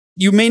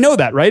you may know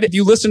that, right? If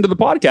you listen to the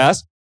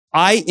podcast,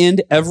 I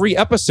end every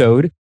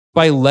episode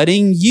by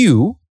letting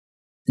you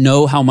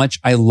know how much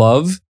I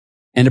love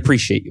and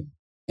appreciate you.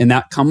 And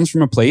that comes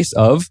from a place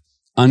of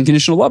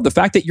unconditional love. The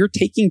fact that you're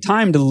taking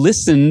time to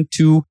listen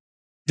to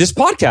this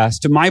podcast,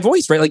 to my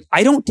voice, right? Like,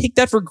 I don't take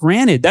that for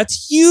granted.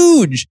 That's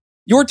huge.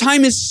 Your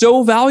time is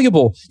so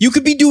valuable. You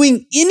could be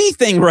doing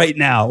anything right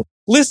now,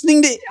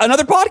 listening to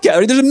another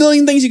podcast. There's a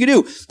million things you could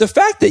do. The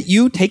fact that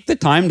you take the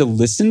time to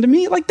listen to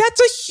me, like, that's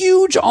a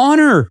huge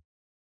honor.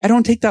 I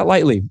don't take that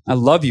lightly. I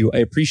love you. I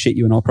appreciate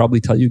you. And I'll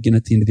probably tell you again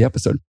at the end of the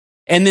episode.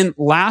 And then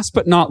last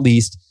but not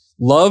least,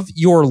 love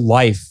your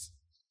life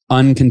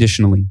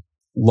unconditionally.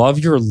 Love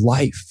your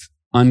life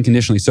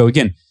unconditionally. So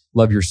again,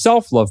 love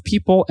yourself, love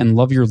people, and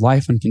love your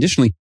life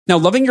unconditionally. Now,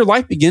 loving your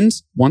life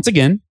begins, once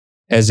again,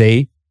 as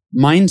a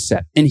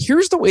mindset. And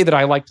here's the way that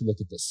I like to look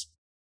at this.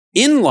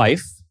 In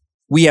life,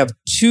 we have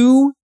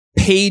 2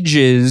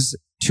 pages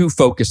to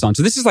focus on.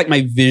 So this is like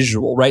my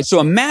visual, right?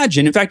 So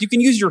imagine, in fact, you can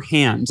use your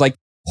hands, like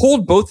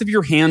hold both of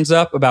your hands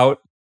up about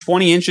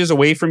 20 inches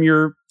away from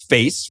your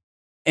face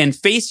and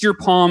face your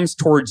palms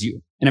towards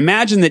you. And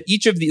imagine that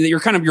each of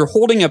you're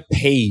holding a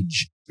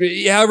page,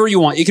 however you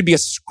want. It could be a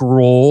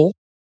scroll.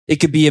 It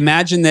could be,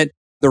 imagine that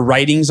the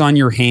writing's on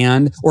your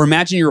hand, or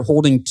imagine you're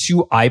holding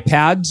 2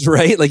 iPads,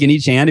 right? Like in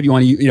each hand, if you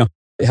want to,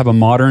 have a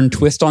modern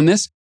twist on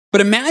this.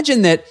 But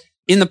imagine that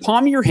in the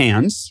palm of your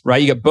hands,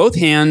 right? You got both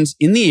hands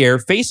in the air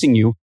facing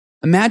you.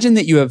 Imagine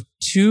that you have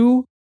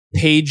 2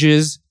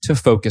 pages to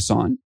focus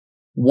on.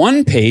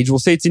 One page, we'll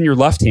say it's in your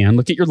left hand.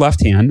 Look at your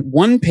left hand.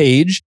 One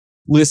page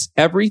lists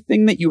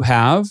everything that you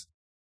have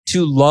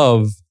to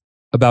love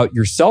about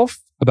yourself,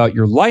 about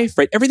your life,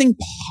 right? Everything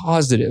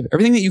positive,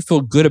 everything that you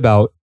feel good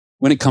about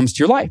when it comes to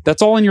your life.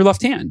 That's all in your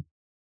left hand.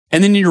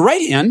 And then in your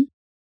right hand,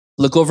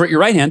 look over at your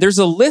right hand, there's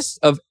a list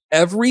of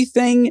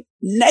everything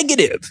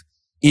negative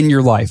in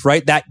your life,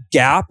 right? That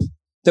gap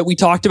that we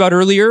talked about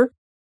earlier,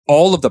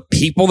 all of the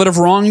people that have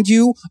wronged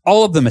you,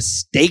 all of the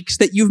mistakes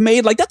that you've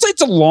made, like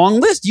it's a long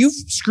list. You've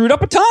screwed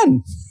up a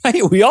ton,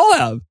 right? We all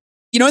have.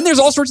 And there's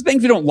all sorts of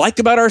things we don't like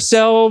about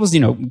ourselves.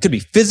 It could be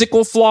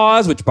physical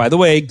flaws, which by the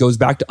way, goes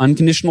back to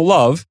unconditional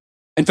love.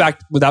 In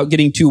fact, without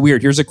getting too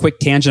weird, here's a quick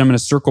tangent. I'm going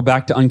to circle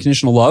back to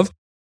unconditional love.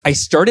 I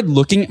started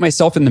looking at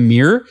myself in the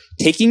mirror,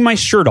 taking my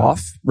shirt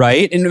off,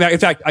 right? And in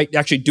fact, I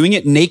actually doing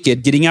it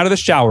naked, getting out of the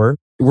shower.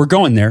 We're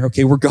going there.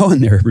 Okay. We're going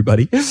there,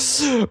 everybody.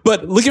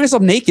 But looking at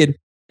myself naked.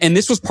 And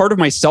this was part of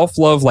my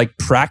self-love,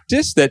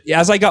 practice that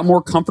as I got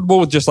more comfortable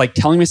with just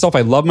telling myself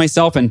I love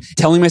myself and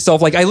telling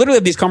myself, I literally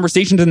have these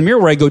conversations in the mirror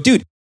where I go,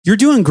 dude, you're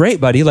doing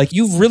great, buddy.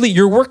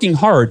 You're working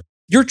hard.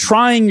 You're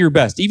trying your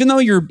best. Even though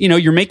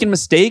you're making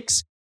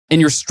mistakes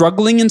and you're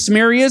struggling in some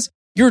areas,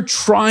 you're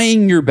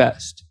trying your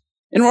best.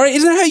 And right,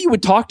 isn't that how you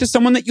would talk to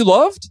someone that you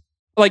loved?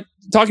 Like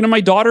talking to my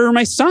daughter or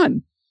my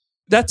son.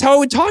 That's how I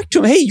would talk to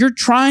him. Hey, you're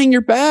trying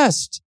your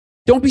best.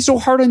 Don't be so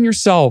hard on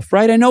yourself,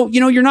 right? I know,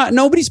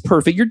 nobody's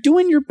perfect. You're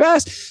doing your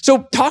best.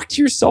 So talk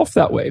to yourself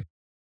that way.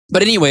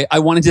 But anyway,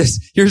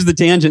 here's the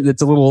tangent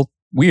that's a little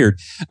weird.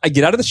 I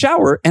get out of the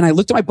shower and I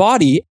looked at my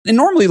body and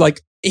normally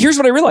here's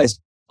what I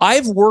realized.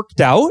 I've worked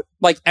out,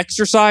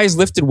 exercise,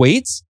 lifted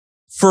weights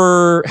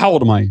for, how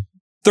old am I?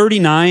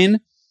 39.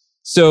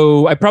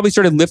 So I probably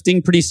started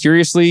lifting pretty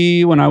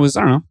seriously when I was,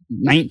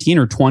 19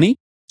 or 20.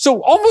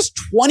 So almost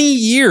 20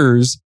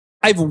 years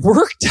I've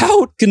worked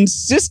out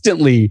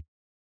consistently.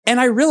 And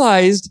I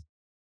realized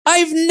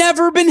I've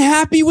never been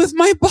happy with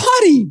my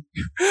body,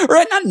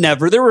 right? Not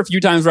never. There were a few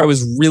times where I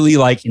was really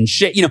in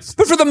shit,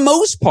 but for the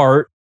most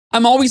part,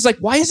 I'm always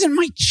why isn't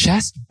my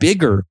chest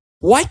bigger?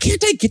 Why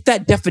can't I get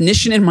that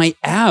definition in my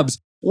abs?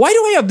 Why do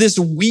I have this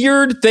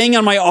weird thing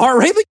on my arm,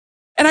 right?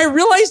 And I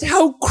realized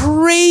how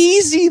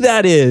crazy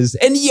that is.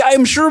 And yeah,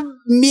 I'm sure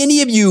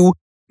many of you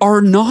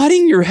are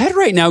nodding your head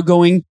right now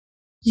going,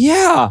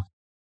 yeah,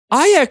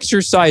 I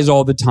exercise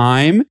all the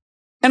time.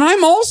 And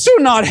I'm also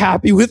not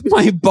happy with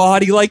my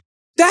body.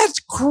 That's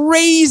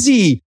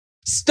crazy.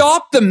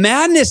 Stop the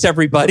madness,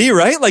 everybody,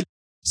 right?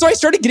 So I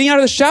started getting out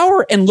of the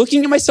shower and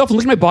looking at myself and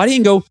looking at my body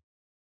and go,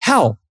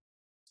 Hal,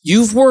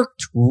 you've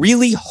worked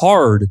really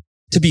hard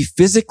to be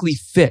physically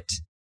fit.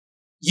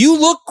 You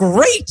look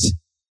great.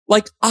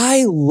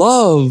 I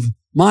love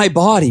my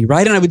body,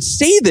 right? And I would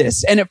say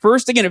this. And at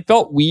first, again, it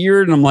felt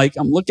weird. And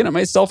I'm looking at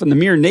myself in the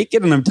mirror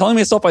naked and I'm telling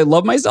myself I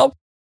love myself.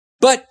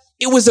 But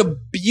it was a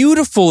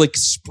beautiful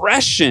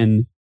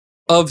expression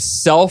of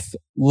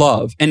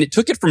self-love. And it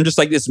took it from just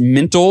this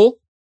mental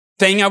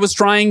thing I was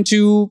trying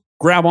to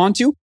grab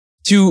onto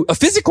to a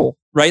physical,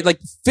 right?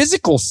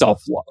 Physical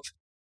self-love.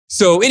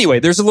 So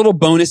anyway, there's a little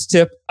bonus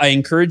tip. I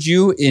encourage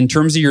you in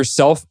terms of your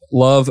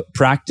self-love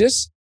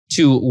practice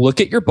to look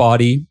at your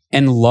body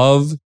and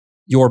love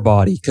your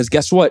body. Because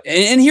guess what?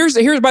 And here's,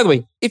 by the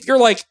way, if you're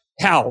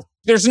Hal,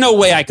 there's no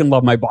way I can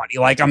love my body.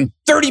 I'm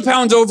 30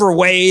 pounds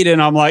overweight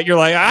and you're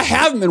I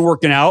haven't been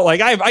working out.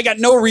 I got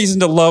no reason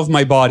to love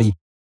my body.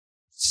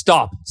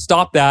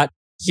 Stop that.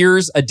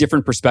 Here's a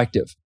different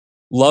perspective.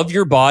 Love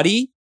your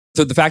body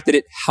for the fact that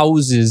it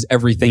houses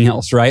everything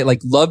else, right?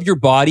 Love your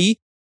body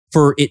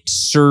for it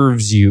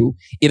serves you.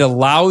 It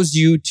allows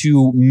you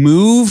to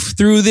move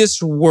through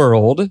this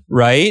world,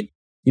 right?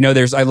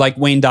 I like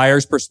Wayne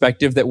Dyer's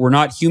perspective that we're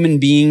not human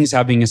beings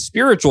having a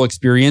spiritual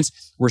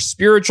experience. We're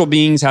spiritual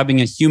beings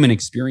having a human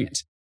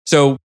experience.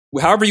 So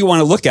however you want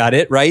to look at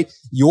it, right?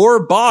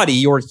 Your body,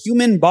 your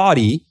human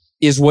body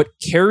is what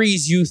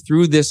carries you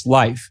through this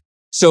life.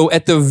 So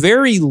at the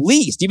very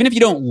least, even if you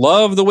don't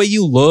love the way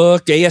you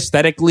look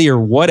aesthetically or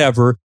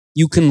whatever,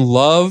 you can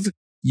love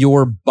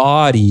your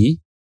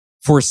body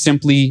for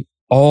simply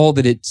all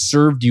that it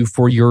served you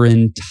for your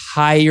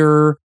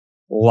entire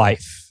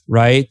life,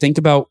 right? Think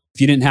about if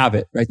you didn't have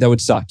it, right? That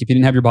would suck. If you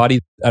didn't have your body,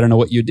 I don't know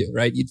what you'd do,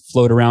 right? You'd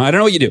float around. I don't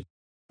know what you do,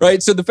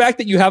 right? So the fact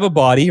that you have a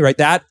body, right?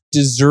 That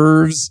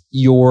deserves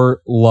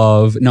your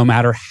love no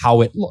matter how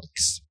it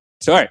looks.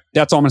 So all right,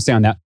 that's all I'm going to say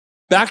on that.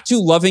 Back to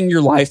loving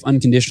your life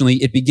unconditionally.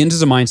 It begins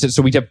as a mindset.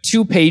 So we have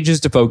 2 pages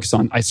to focus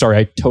on. I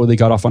totally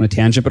got off on a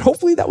tangent, but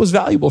hopefully that was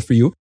valuable for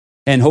you.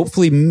 And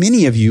hopefully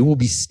many of you will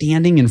be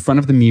standing in front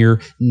of the mirror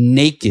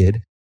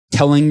naked,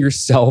 telling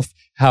yourself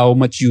how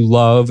much you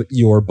love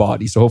your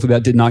body. So hopefully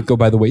that did not go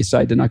by the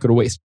wayside, did not go to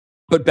waste.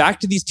 But back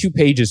to these 2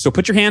 pages. So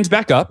put your hands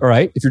back up, all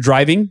right? If you're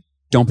driving,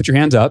 don't put your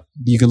hands up.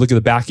 You can look at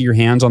the back of your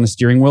hands on the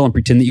steering wheel and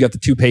pretend that you got the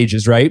 2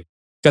 pages, right?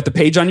 Got the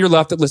page on your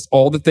left that lists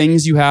all the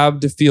things you have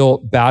to feel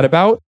bad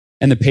about,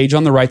 and the page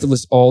on the right that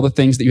lists all the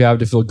things that you have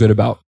to feel good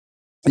about.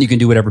 And you can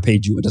do whatever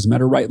page you want. It doesn't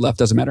matter, right, left,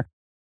 doesn't matter.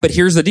 But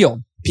here's the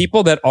deal.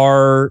 People that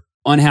are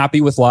unhappy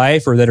with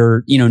life or that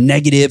are,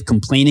 negative,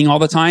 complaining all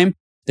the time,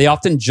 they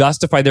often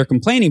justify their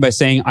complaining by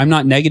saying, I'm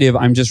not negative,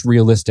 I'm just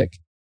realistic,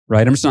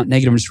 right? I'm just not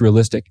negative, I'm just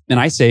realistic. And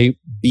I say,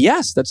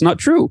 BS, that's not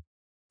true.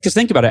 Because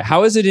think about it.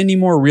 How is it any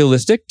more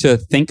realistic to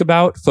think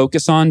about,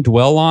 focus on,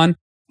 dwell on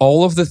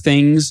all of the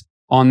things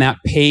on that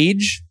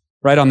page,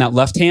 right, on that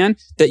left hand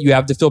that you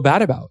have to feel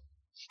bad about?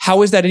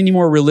 how is that any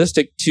more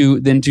realistic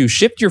than to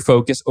shift your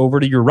focus over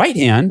to your right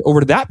hand, over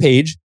to that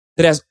page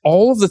that has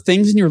all of the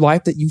things in your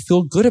life that you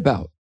feel good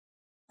about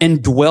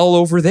and dwell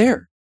over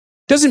there?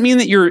 Doesn't mean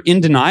that you're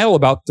in denial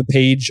about the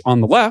page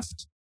on the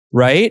left,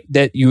 right?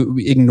 That you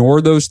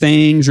ignore those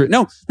things or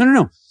no.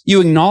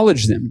 You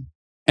acknowledge them.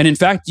 And in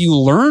fact, you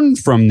learn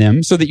from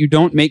them so that you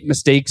don't make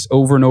mistakes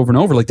over and over and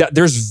over like that.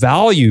 There's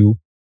value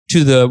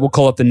to we'll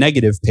call it the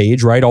negative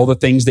page, right? All the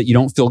things that you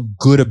don't feel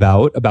good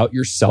about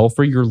yourself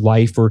or your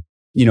life or,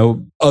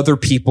 other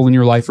people in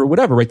your life or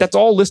whatever, right? That's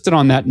all listed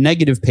on that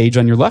negative page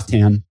on your left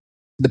hand.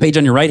 The page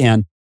on your right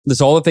hand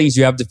lists all the things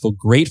you have to feel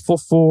grateful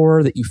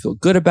for, that you feel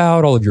good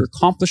about, all of your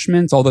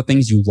accomplishments, all the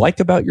things you like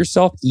about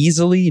yourself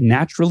easily,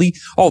 naturally,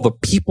 all the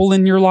people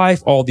in your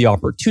life, all the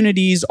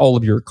opportunities, all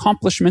of your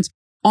accomplishments,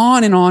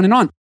 on and on and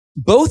on.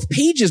 Both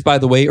pages, by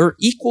the way, are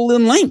equal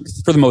in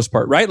length for the most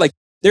part, right? Like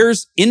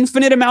there's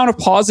infinite amount of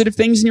positive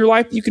things in your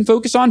life that you can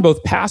focus on,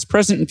 both past,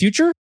 present, and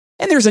future.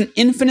 And there's an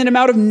infinite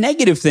amount of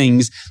negative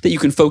things that you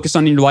can focus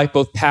on in your life,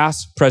 both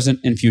past, present,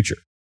 and future.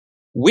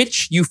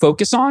 Which you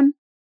focus on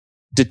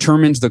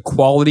determines the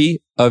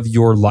quality of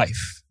your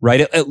life, right?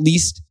 At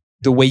least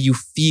the way you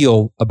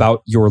feel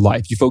about your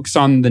life. You focus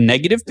on the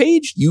negative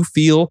page, you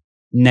feel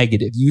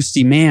negative. You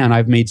see, man,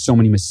 I've made so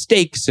many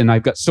mistakes and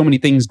I've got so many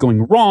things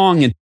going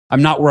wrong and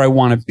I'm not where I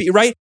want to be,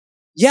 right?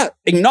 Yeah,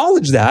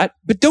 acknowledge that,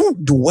 but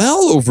don't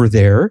dwell over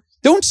there.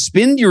 Don't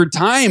spend your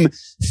time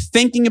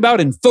thinking about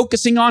and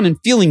focusing on and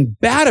feeling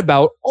bad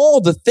about all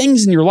the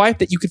things in your life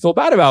that you could feel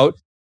bad about.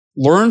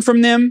 Learn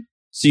from them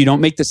so you don't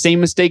make the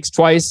same mistakes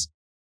twice,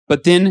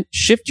 but then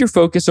shift your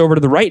focus over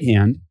to the right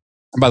hand.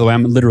 And by the way,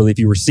 I'm literally, if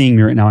you were seeing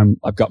me right now,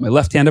 I've got my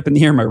left hand up in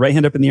the air, my right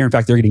hand up in the air. In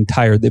fact, they're getting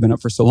tired. They've been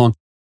up for so long.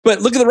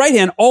 But look at the right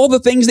hand, all the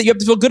things that you have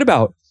to feel good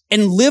about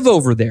and live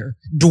over there.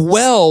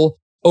 Dwell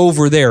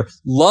over there.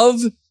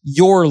 Love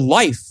your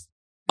life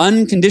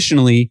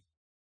unconditionally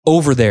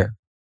over there.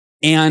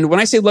 And when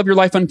I say love your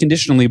life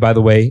unconditionally, by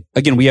the way,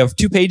 again, we have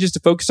 2 pages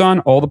to focus on,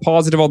 all the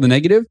positive, all the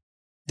negative.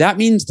 That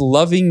means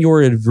loving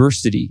your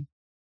adversity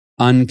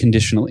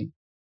unconditionally.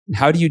 And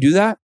how do you do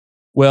that?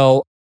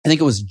 Well, I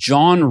think it was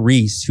John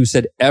Reese who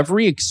said,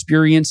 every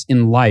experience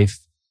in life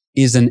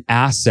is an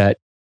asset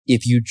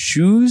if you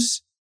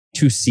choose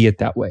to see it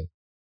that way.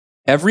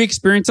 Every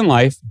experience in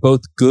life,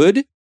 both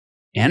good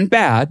and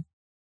bad,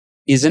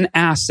 is an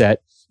asset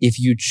if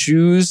you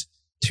choose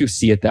to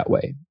see it that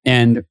way.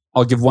 And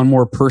I'll give one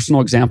more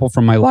personal example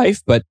from my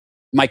life, but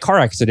my car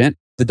accident,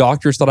 the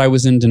doctors thought I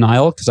was in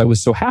denial because I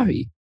was so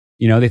happy.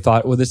 They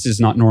thought, well, this is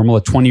not normal.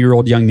 A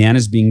 20-year-old young man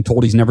is being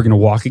told he's never going to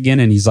walk again.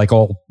 And he's like,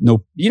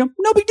 no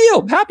big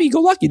deal. Happy,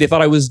 go lucky. They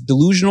thought I was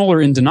delusional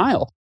or in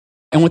denial.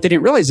 And what they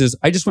didn't realize is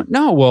I just went,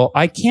 no, well,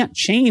 I can't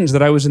change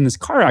that I was in this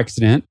car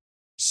accident.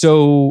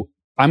 So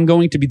I'm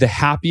going to be the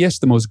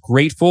happiest, the most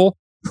grateful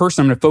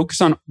person. I'm going to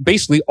focus on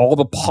basically all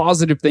the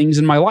positive things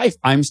in my life.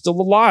 I'm still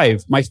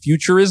alive. My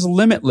future is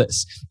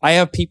limitless. I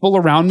have people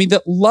around me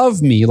that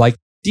love me. Like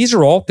these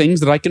are all things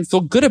that I can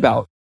feel good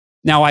about.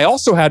 Now, I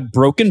also had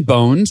broken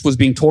bones, was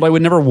being told I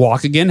would never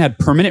walk again, had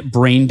permanent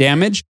brain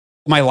damage.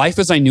 My life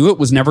as I knew it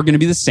was never going to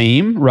be the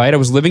same, right? I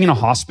was living in a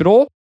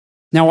hospital.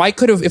 Now, I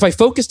could have, if I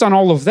focused on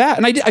all of that,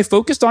 and I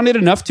focused on it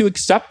enough to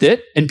accept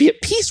it and be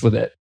at peace with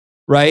it,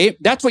 right?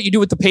 That's what you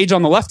do with the page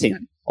on the left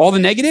hand. All the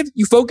negative,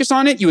 you focus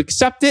on it, you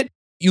accept it,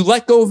 you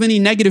let go of any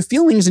negative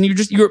feelings, and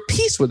you're at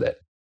peace with it.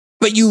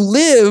 But you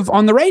live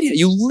on the right hand.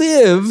 You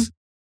live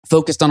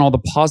focused on all the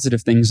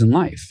positive things in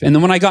life. And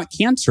then when I got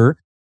cancer,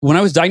 when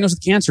I was diagnosed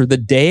with cancer, the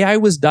day I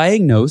was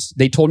diagnosed,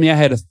 they told me I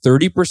had a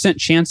 30%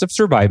 chance of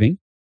surviving.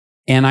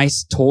 And I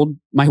told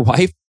my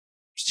wife,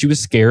 she was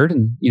scared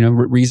and,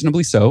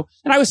 reasonably so.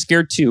 And I was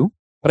scared too.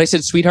 But I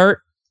said,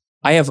 sweetheart,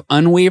 I have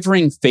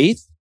unwavering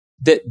faith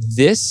that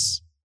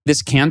this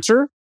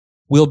cancer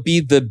will be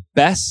the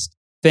best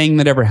thing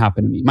that ever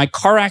happened to me. My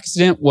car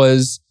accident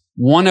was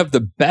one of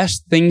the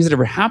best things that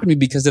ever happened to me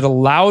because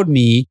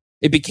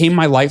it became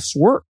my life's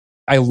work.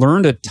 I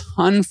learned a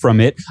ton from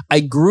it.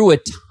 I grew a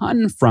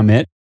ton from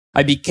it.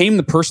 I became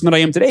the person that I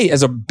am today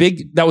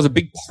that was a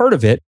big part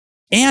of it.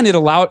 And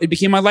it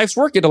became my life's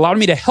work. It allowed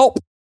me to help,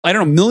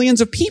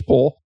 millions of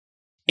people.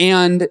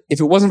 And if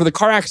it wasn't for the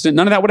car accident,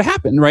 none of that would have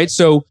happened, right?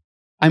 So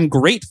I'm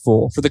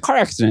grateful for the car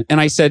accident. And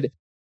I said,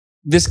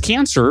 this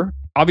cancer,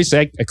 obviously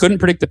I couldn't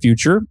predict the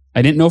future.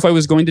 I didn't know if I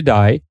was going to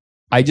die.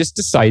 I just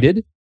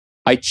decided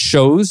I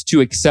chose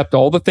to accept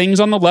all the things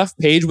on the left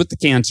page with the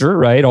cancer,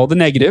 right? All the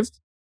negative.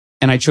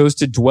 And I chose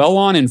to dwell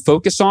on and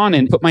focus on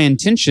and put my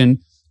intention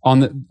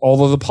on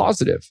all of the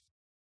positive.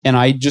 And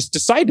I just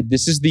decided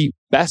this is the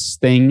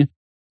best thing,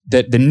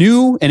 that the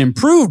new and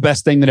improved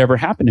best thing that ever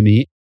happened to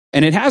me.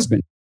 And it has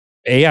been.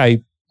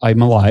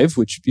 I'm alive,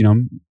 which,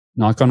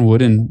 knock on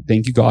wood and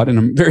thank you, God. And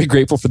I'm very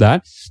grateful for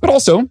that. But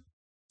also,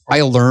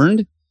 I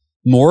learned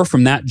more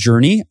from that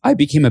journey. I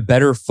became a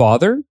better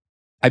father.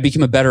 I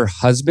became a better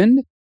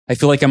husband. I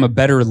feel like I'm a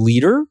better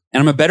leader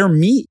and I'm a better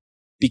me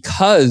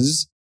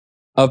because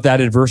of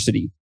that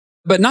adversity.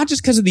 But not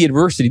just because of the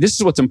adversity. This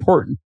is what's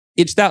important.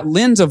 It's that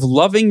lens of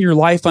loving your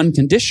life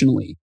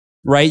unconditionally.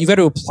 right? You've got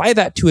to apply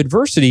that to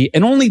adversity.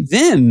 And only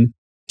then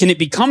can it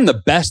become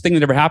the best thing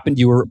that ever happened to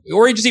you,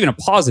 or just even a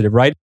positive,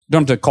 right? You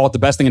don't have to call it the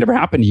best thing that ever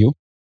happened to you.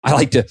 I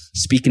like to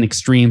speak in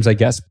extremes, I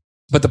guess.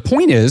 But the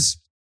point is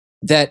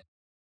that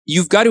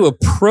you've got to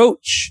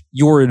approach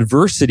your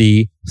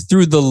adversity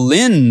through the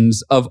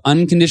lens of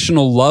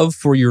unconditional love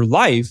for your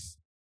life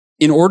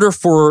in order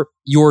for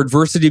your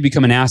adversity to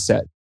become an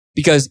asset.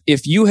 Because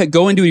if you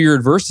go into your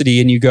adversity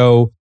and you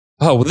go,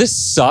 oh, well,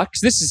 this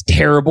sucks. This is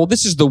terrible.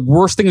 This is the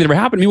worst thing that ever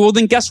happened to me. Well,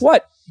 then guess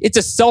what? It's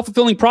a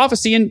self-fulfilling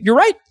prophecy. And you're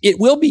right. It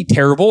will be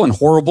terrible and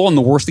horrible and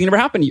the worst thing that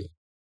ever happened to you.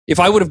 If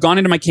I would have gone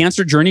into my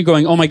cancer journey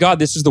going, oh my God,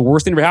 this is the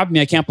worst thing that ever happened to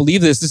me. I can't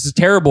believe this. This is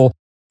terrible.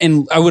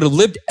 And I would have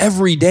lived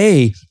every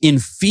day in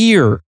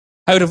fear.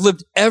 I would have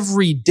lived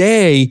every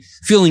day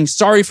feeling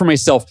sorry for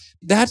myself.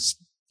 That's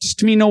just,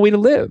 to me, no way to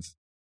live.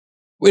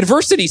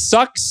 Adversity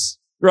sucks,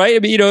 right? I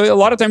mean, a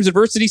lot of times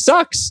adversity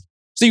sucks.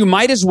 So you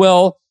might as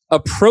well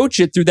approach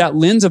it through that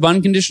lens of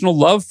unconditional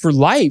love for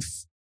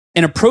life,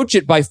 and approach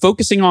it by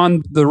focusing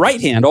on the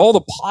right hand, all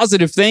the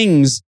positive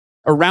things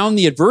around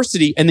the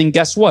adversity. And then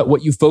guess what?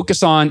 What you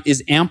focus on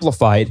is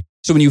amplified.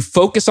 So when you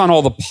focus on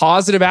all the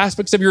positive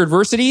aspects of your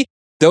adversity,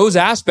 those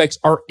aspects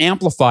are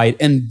amplified.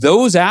 And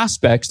those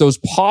aspects, those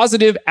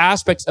positive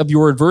aspects of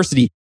your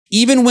adversity,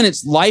 even when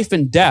it's life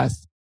and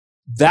death,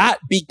 that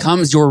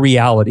becomes your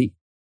reality.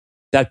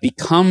 That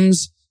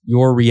becomes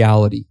your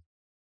reality.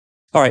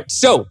 All right.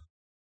 So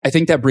I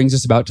think that brings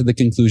us about to the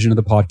conclusion of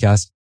the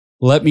podcast.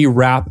 Let me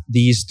wrap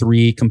these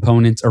three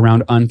components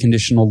around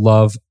unconditional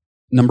love.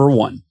 Number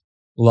one,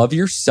 love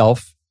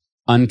yourself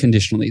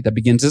unconditionally. That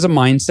begins as a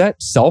mindset,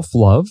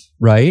 self-love,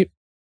 right?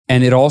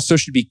 And it also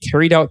should be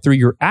carried out through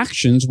your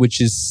actions, which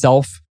is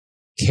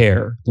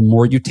self-care. The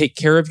more you take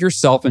care of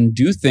yourself and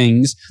do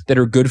things that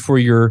are good for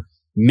your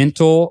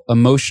mental,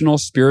 emotional,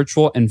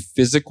 spiritual, and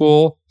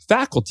physical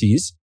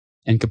faculties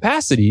and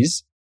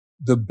capacities,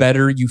 the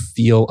better you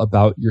feel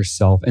about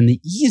yourself and the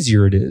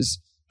easier it is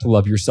to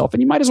love yourself.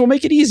 And you might as well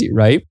make it easy,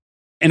 right?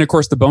 And of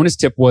course, the bonus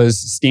tip was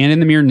stand in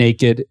the mirror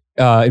naked,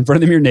 in front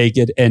of the mirror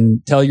naked,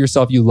 and tell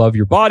yourself you love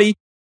your body,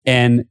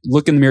 and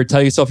look in the mirror,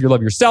 tell yourself you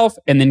love yourself,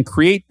 and then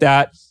create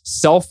that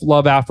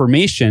self-love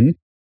affirmation,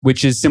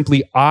 which is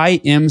simply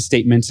I am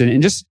statements,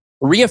 and just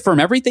reaffirm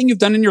everything you've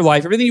done in your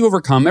life, everything you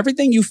overcome,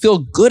 everything you feel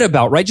good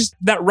about, right? Just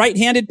that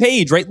right-handed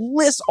page, right?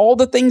 List all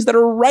the things that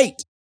are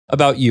right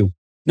about you.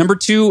 Number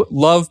two,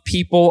 love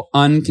people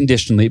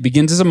unconditionally. It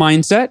begins as a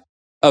mindset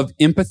of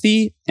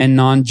empathy and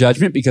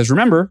non-judgment, because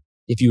remember,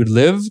 if you had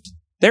lived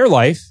their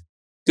life,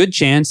 good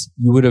chance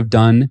you would have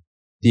done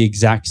the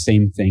exact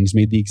same things,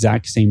 made the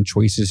exact same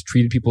choices,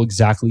 treated people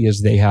exactly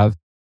as they have.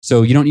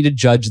 So you don't need to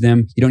judge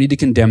them. You don't need to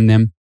condemn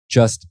them.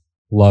 Just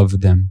love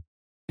them.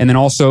 And then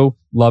also,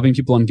 loving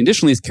people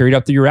unconditionally is carried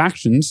out through your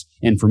actions.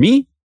 And for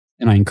me,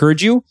 and I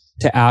encourage you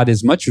to add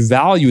as much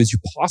value as you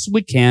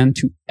possibly can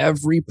to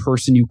every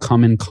person you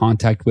come in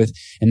contact with.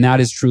 And that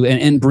is truly,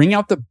 and bring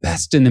out the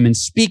best in them and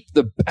speak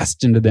the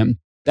best into them.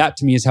 That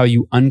to me is how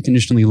you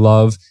unconditionally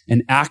love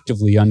and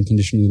actively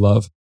unconditionally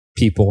love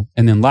people.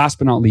 And then last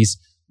but not least,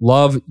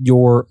 love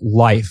your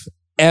life.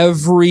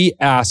 Every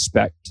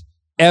aspect,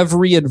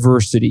 every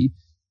adversity,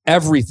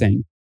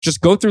 everything.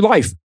 Just go through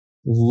life,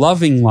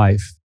 loving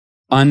life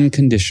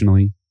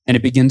unconditionally. And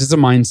it begins as a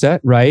mindset,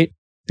 right?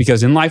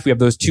 Because in life, we have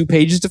those 2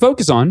 pages to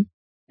focus on,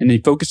 and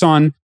then focus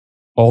on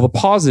all the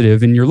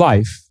positive in your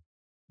life.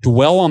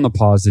 Dwell on the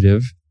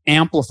positive,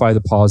 amplify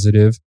the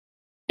positive,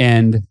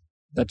 and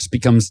that just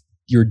becomes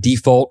your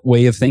default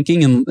way of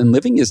thinking and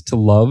living, is to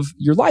love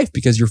your life,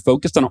 because you're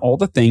focused on all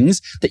the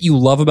things that you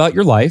love about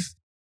your life,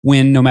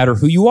 when no matter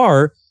who you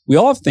are, we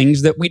all have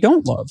things that we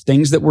don't love,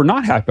 things that we're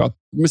not happy about,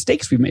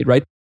 mistakes we've made,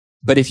 right?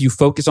 But if you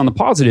focus on the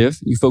positive,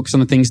 you focus on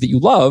the things that you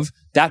love,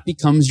 that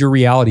becomes your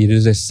reality. It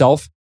is a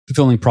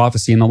self-fulfilling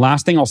prophecy. And the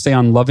last thing I'll say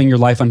on loving your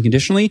life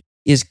unconditionally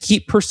is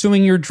keep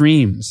pursuing your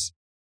dreams,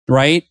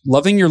 right?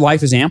 Loving your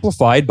life is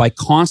amplified by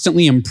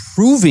constantly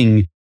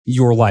improving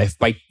your life,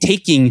 by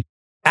taking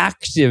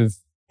active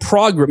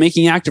progress,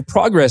 making active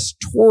progress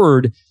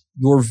toward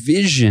your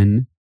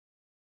vision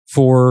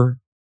for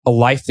a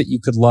life that you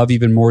could love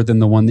even more than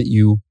the one that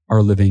you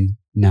are living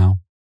now.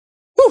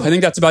 Whew, I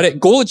think that's about it.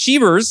 Goal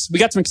Achievers, we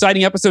got some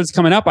exciting episodes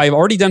coming up. I've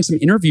already done some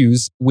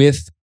interviews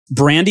with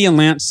Brandy and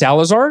Lance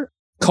Salazar,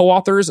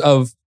 co-authors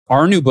of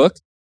our new book,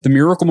 The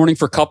Miracle Morning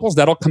for Couples.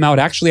 That'll come out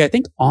actually, I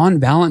think, on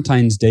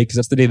Valentine's Day, because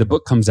that's the day the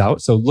book comes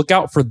out. So look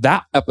out for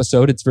that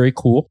episode. It's very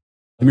cool.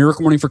 The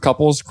Miracle Morning for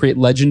Couples, create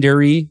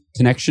legendary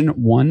connection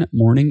one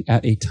morning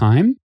at a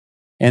time.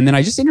 And then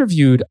I just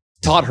interviewed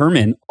Todd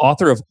Herman,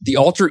 author of The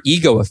Alter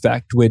Ego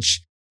Effect,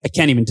 which I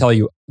can't even tell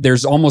you.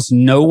 There's almost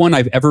no one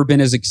I've ever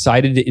been as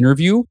excited to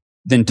interview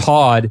than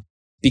Todd,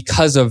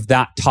 because of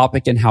that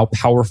topic and how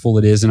powerful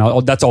it is.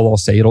 And that's all I'll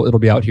say. It'll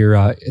be out here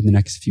in the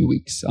next few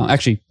weeks.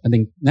 Actually, I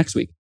think next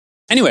week.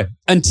 Anyway,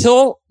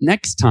 until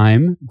next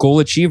time, Goal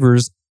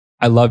Achievers,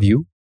 I love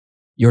you.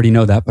 You already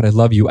know that, but I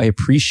love you. I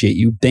appreciate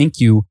you. Thank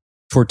you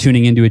for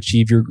tuning in to the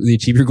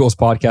Achieve Your Goals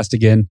podcast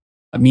again.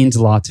 It means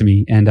a lot to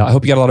me. And I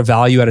hope you got a lot of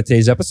value out of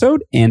today's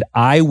episode. And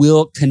I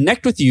will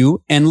connect with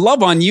you and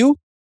love on you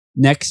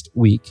next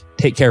week.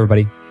 Take care,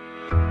 everybody.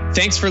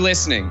 Thanks for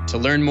listening. To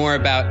learn more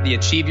about the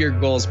Achieve Your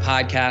Goals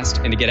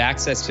podcast and to get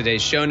access to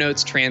today's show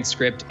notes,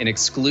 transcript, and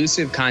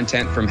exclusive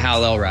content from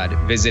Hal Elrod,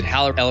 visit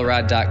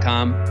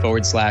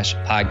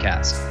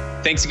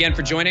halelrod.com/podcast. Thanks again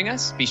for joining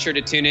us. Be sure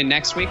to tune in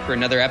next week for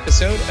another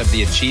episode of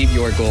the Achieve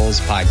Your Goals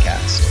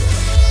podcast.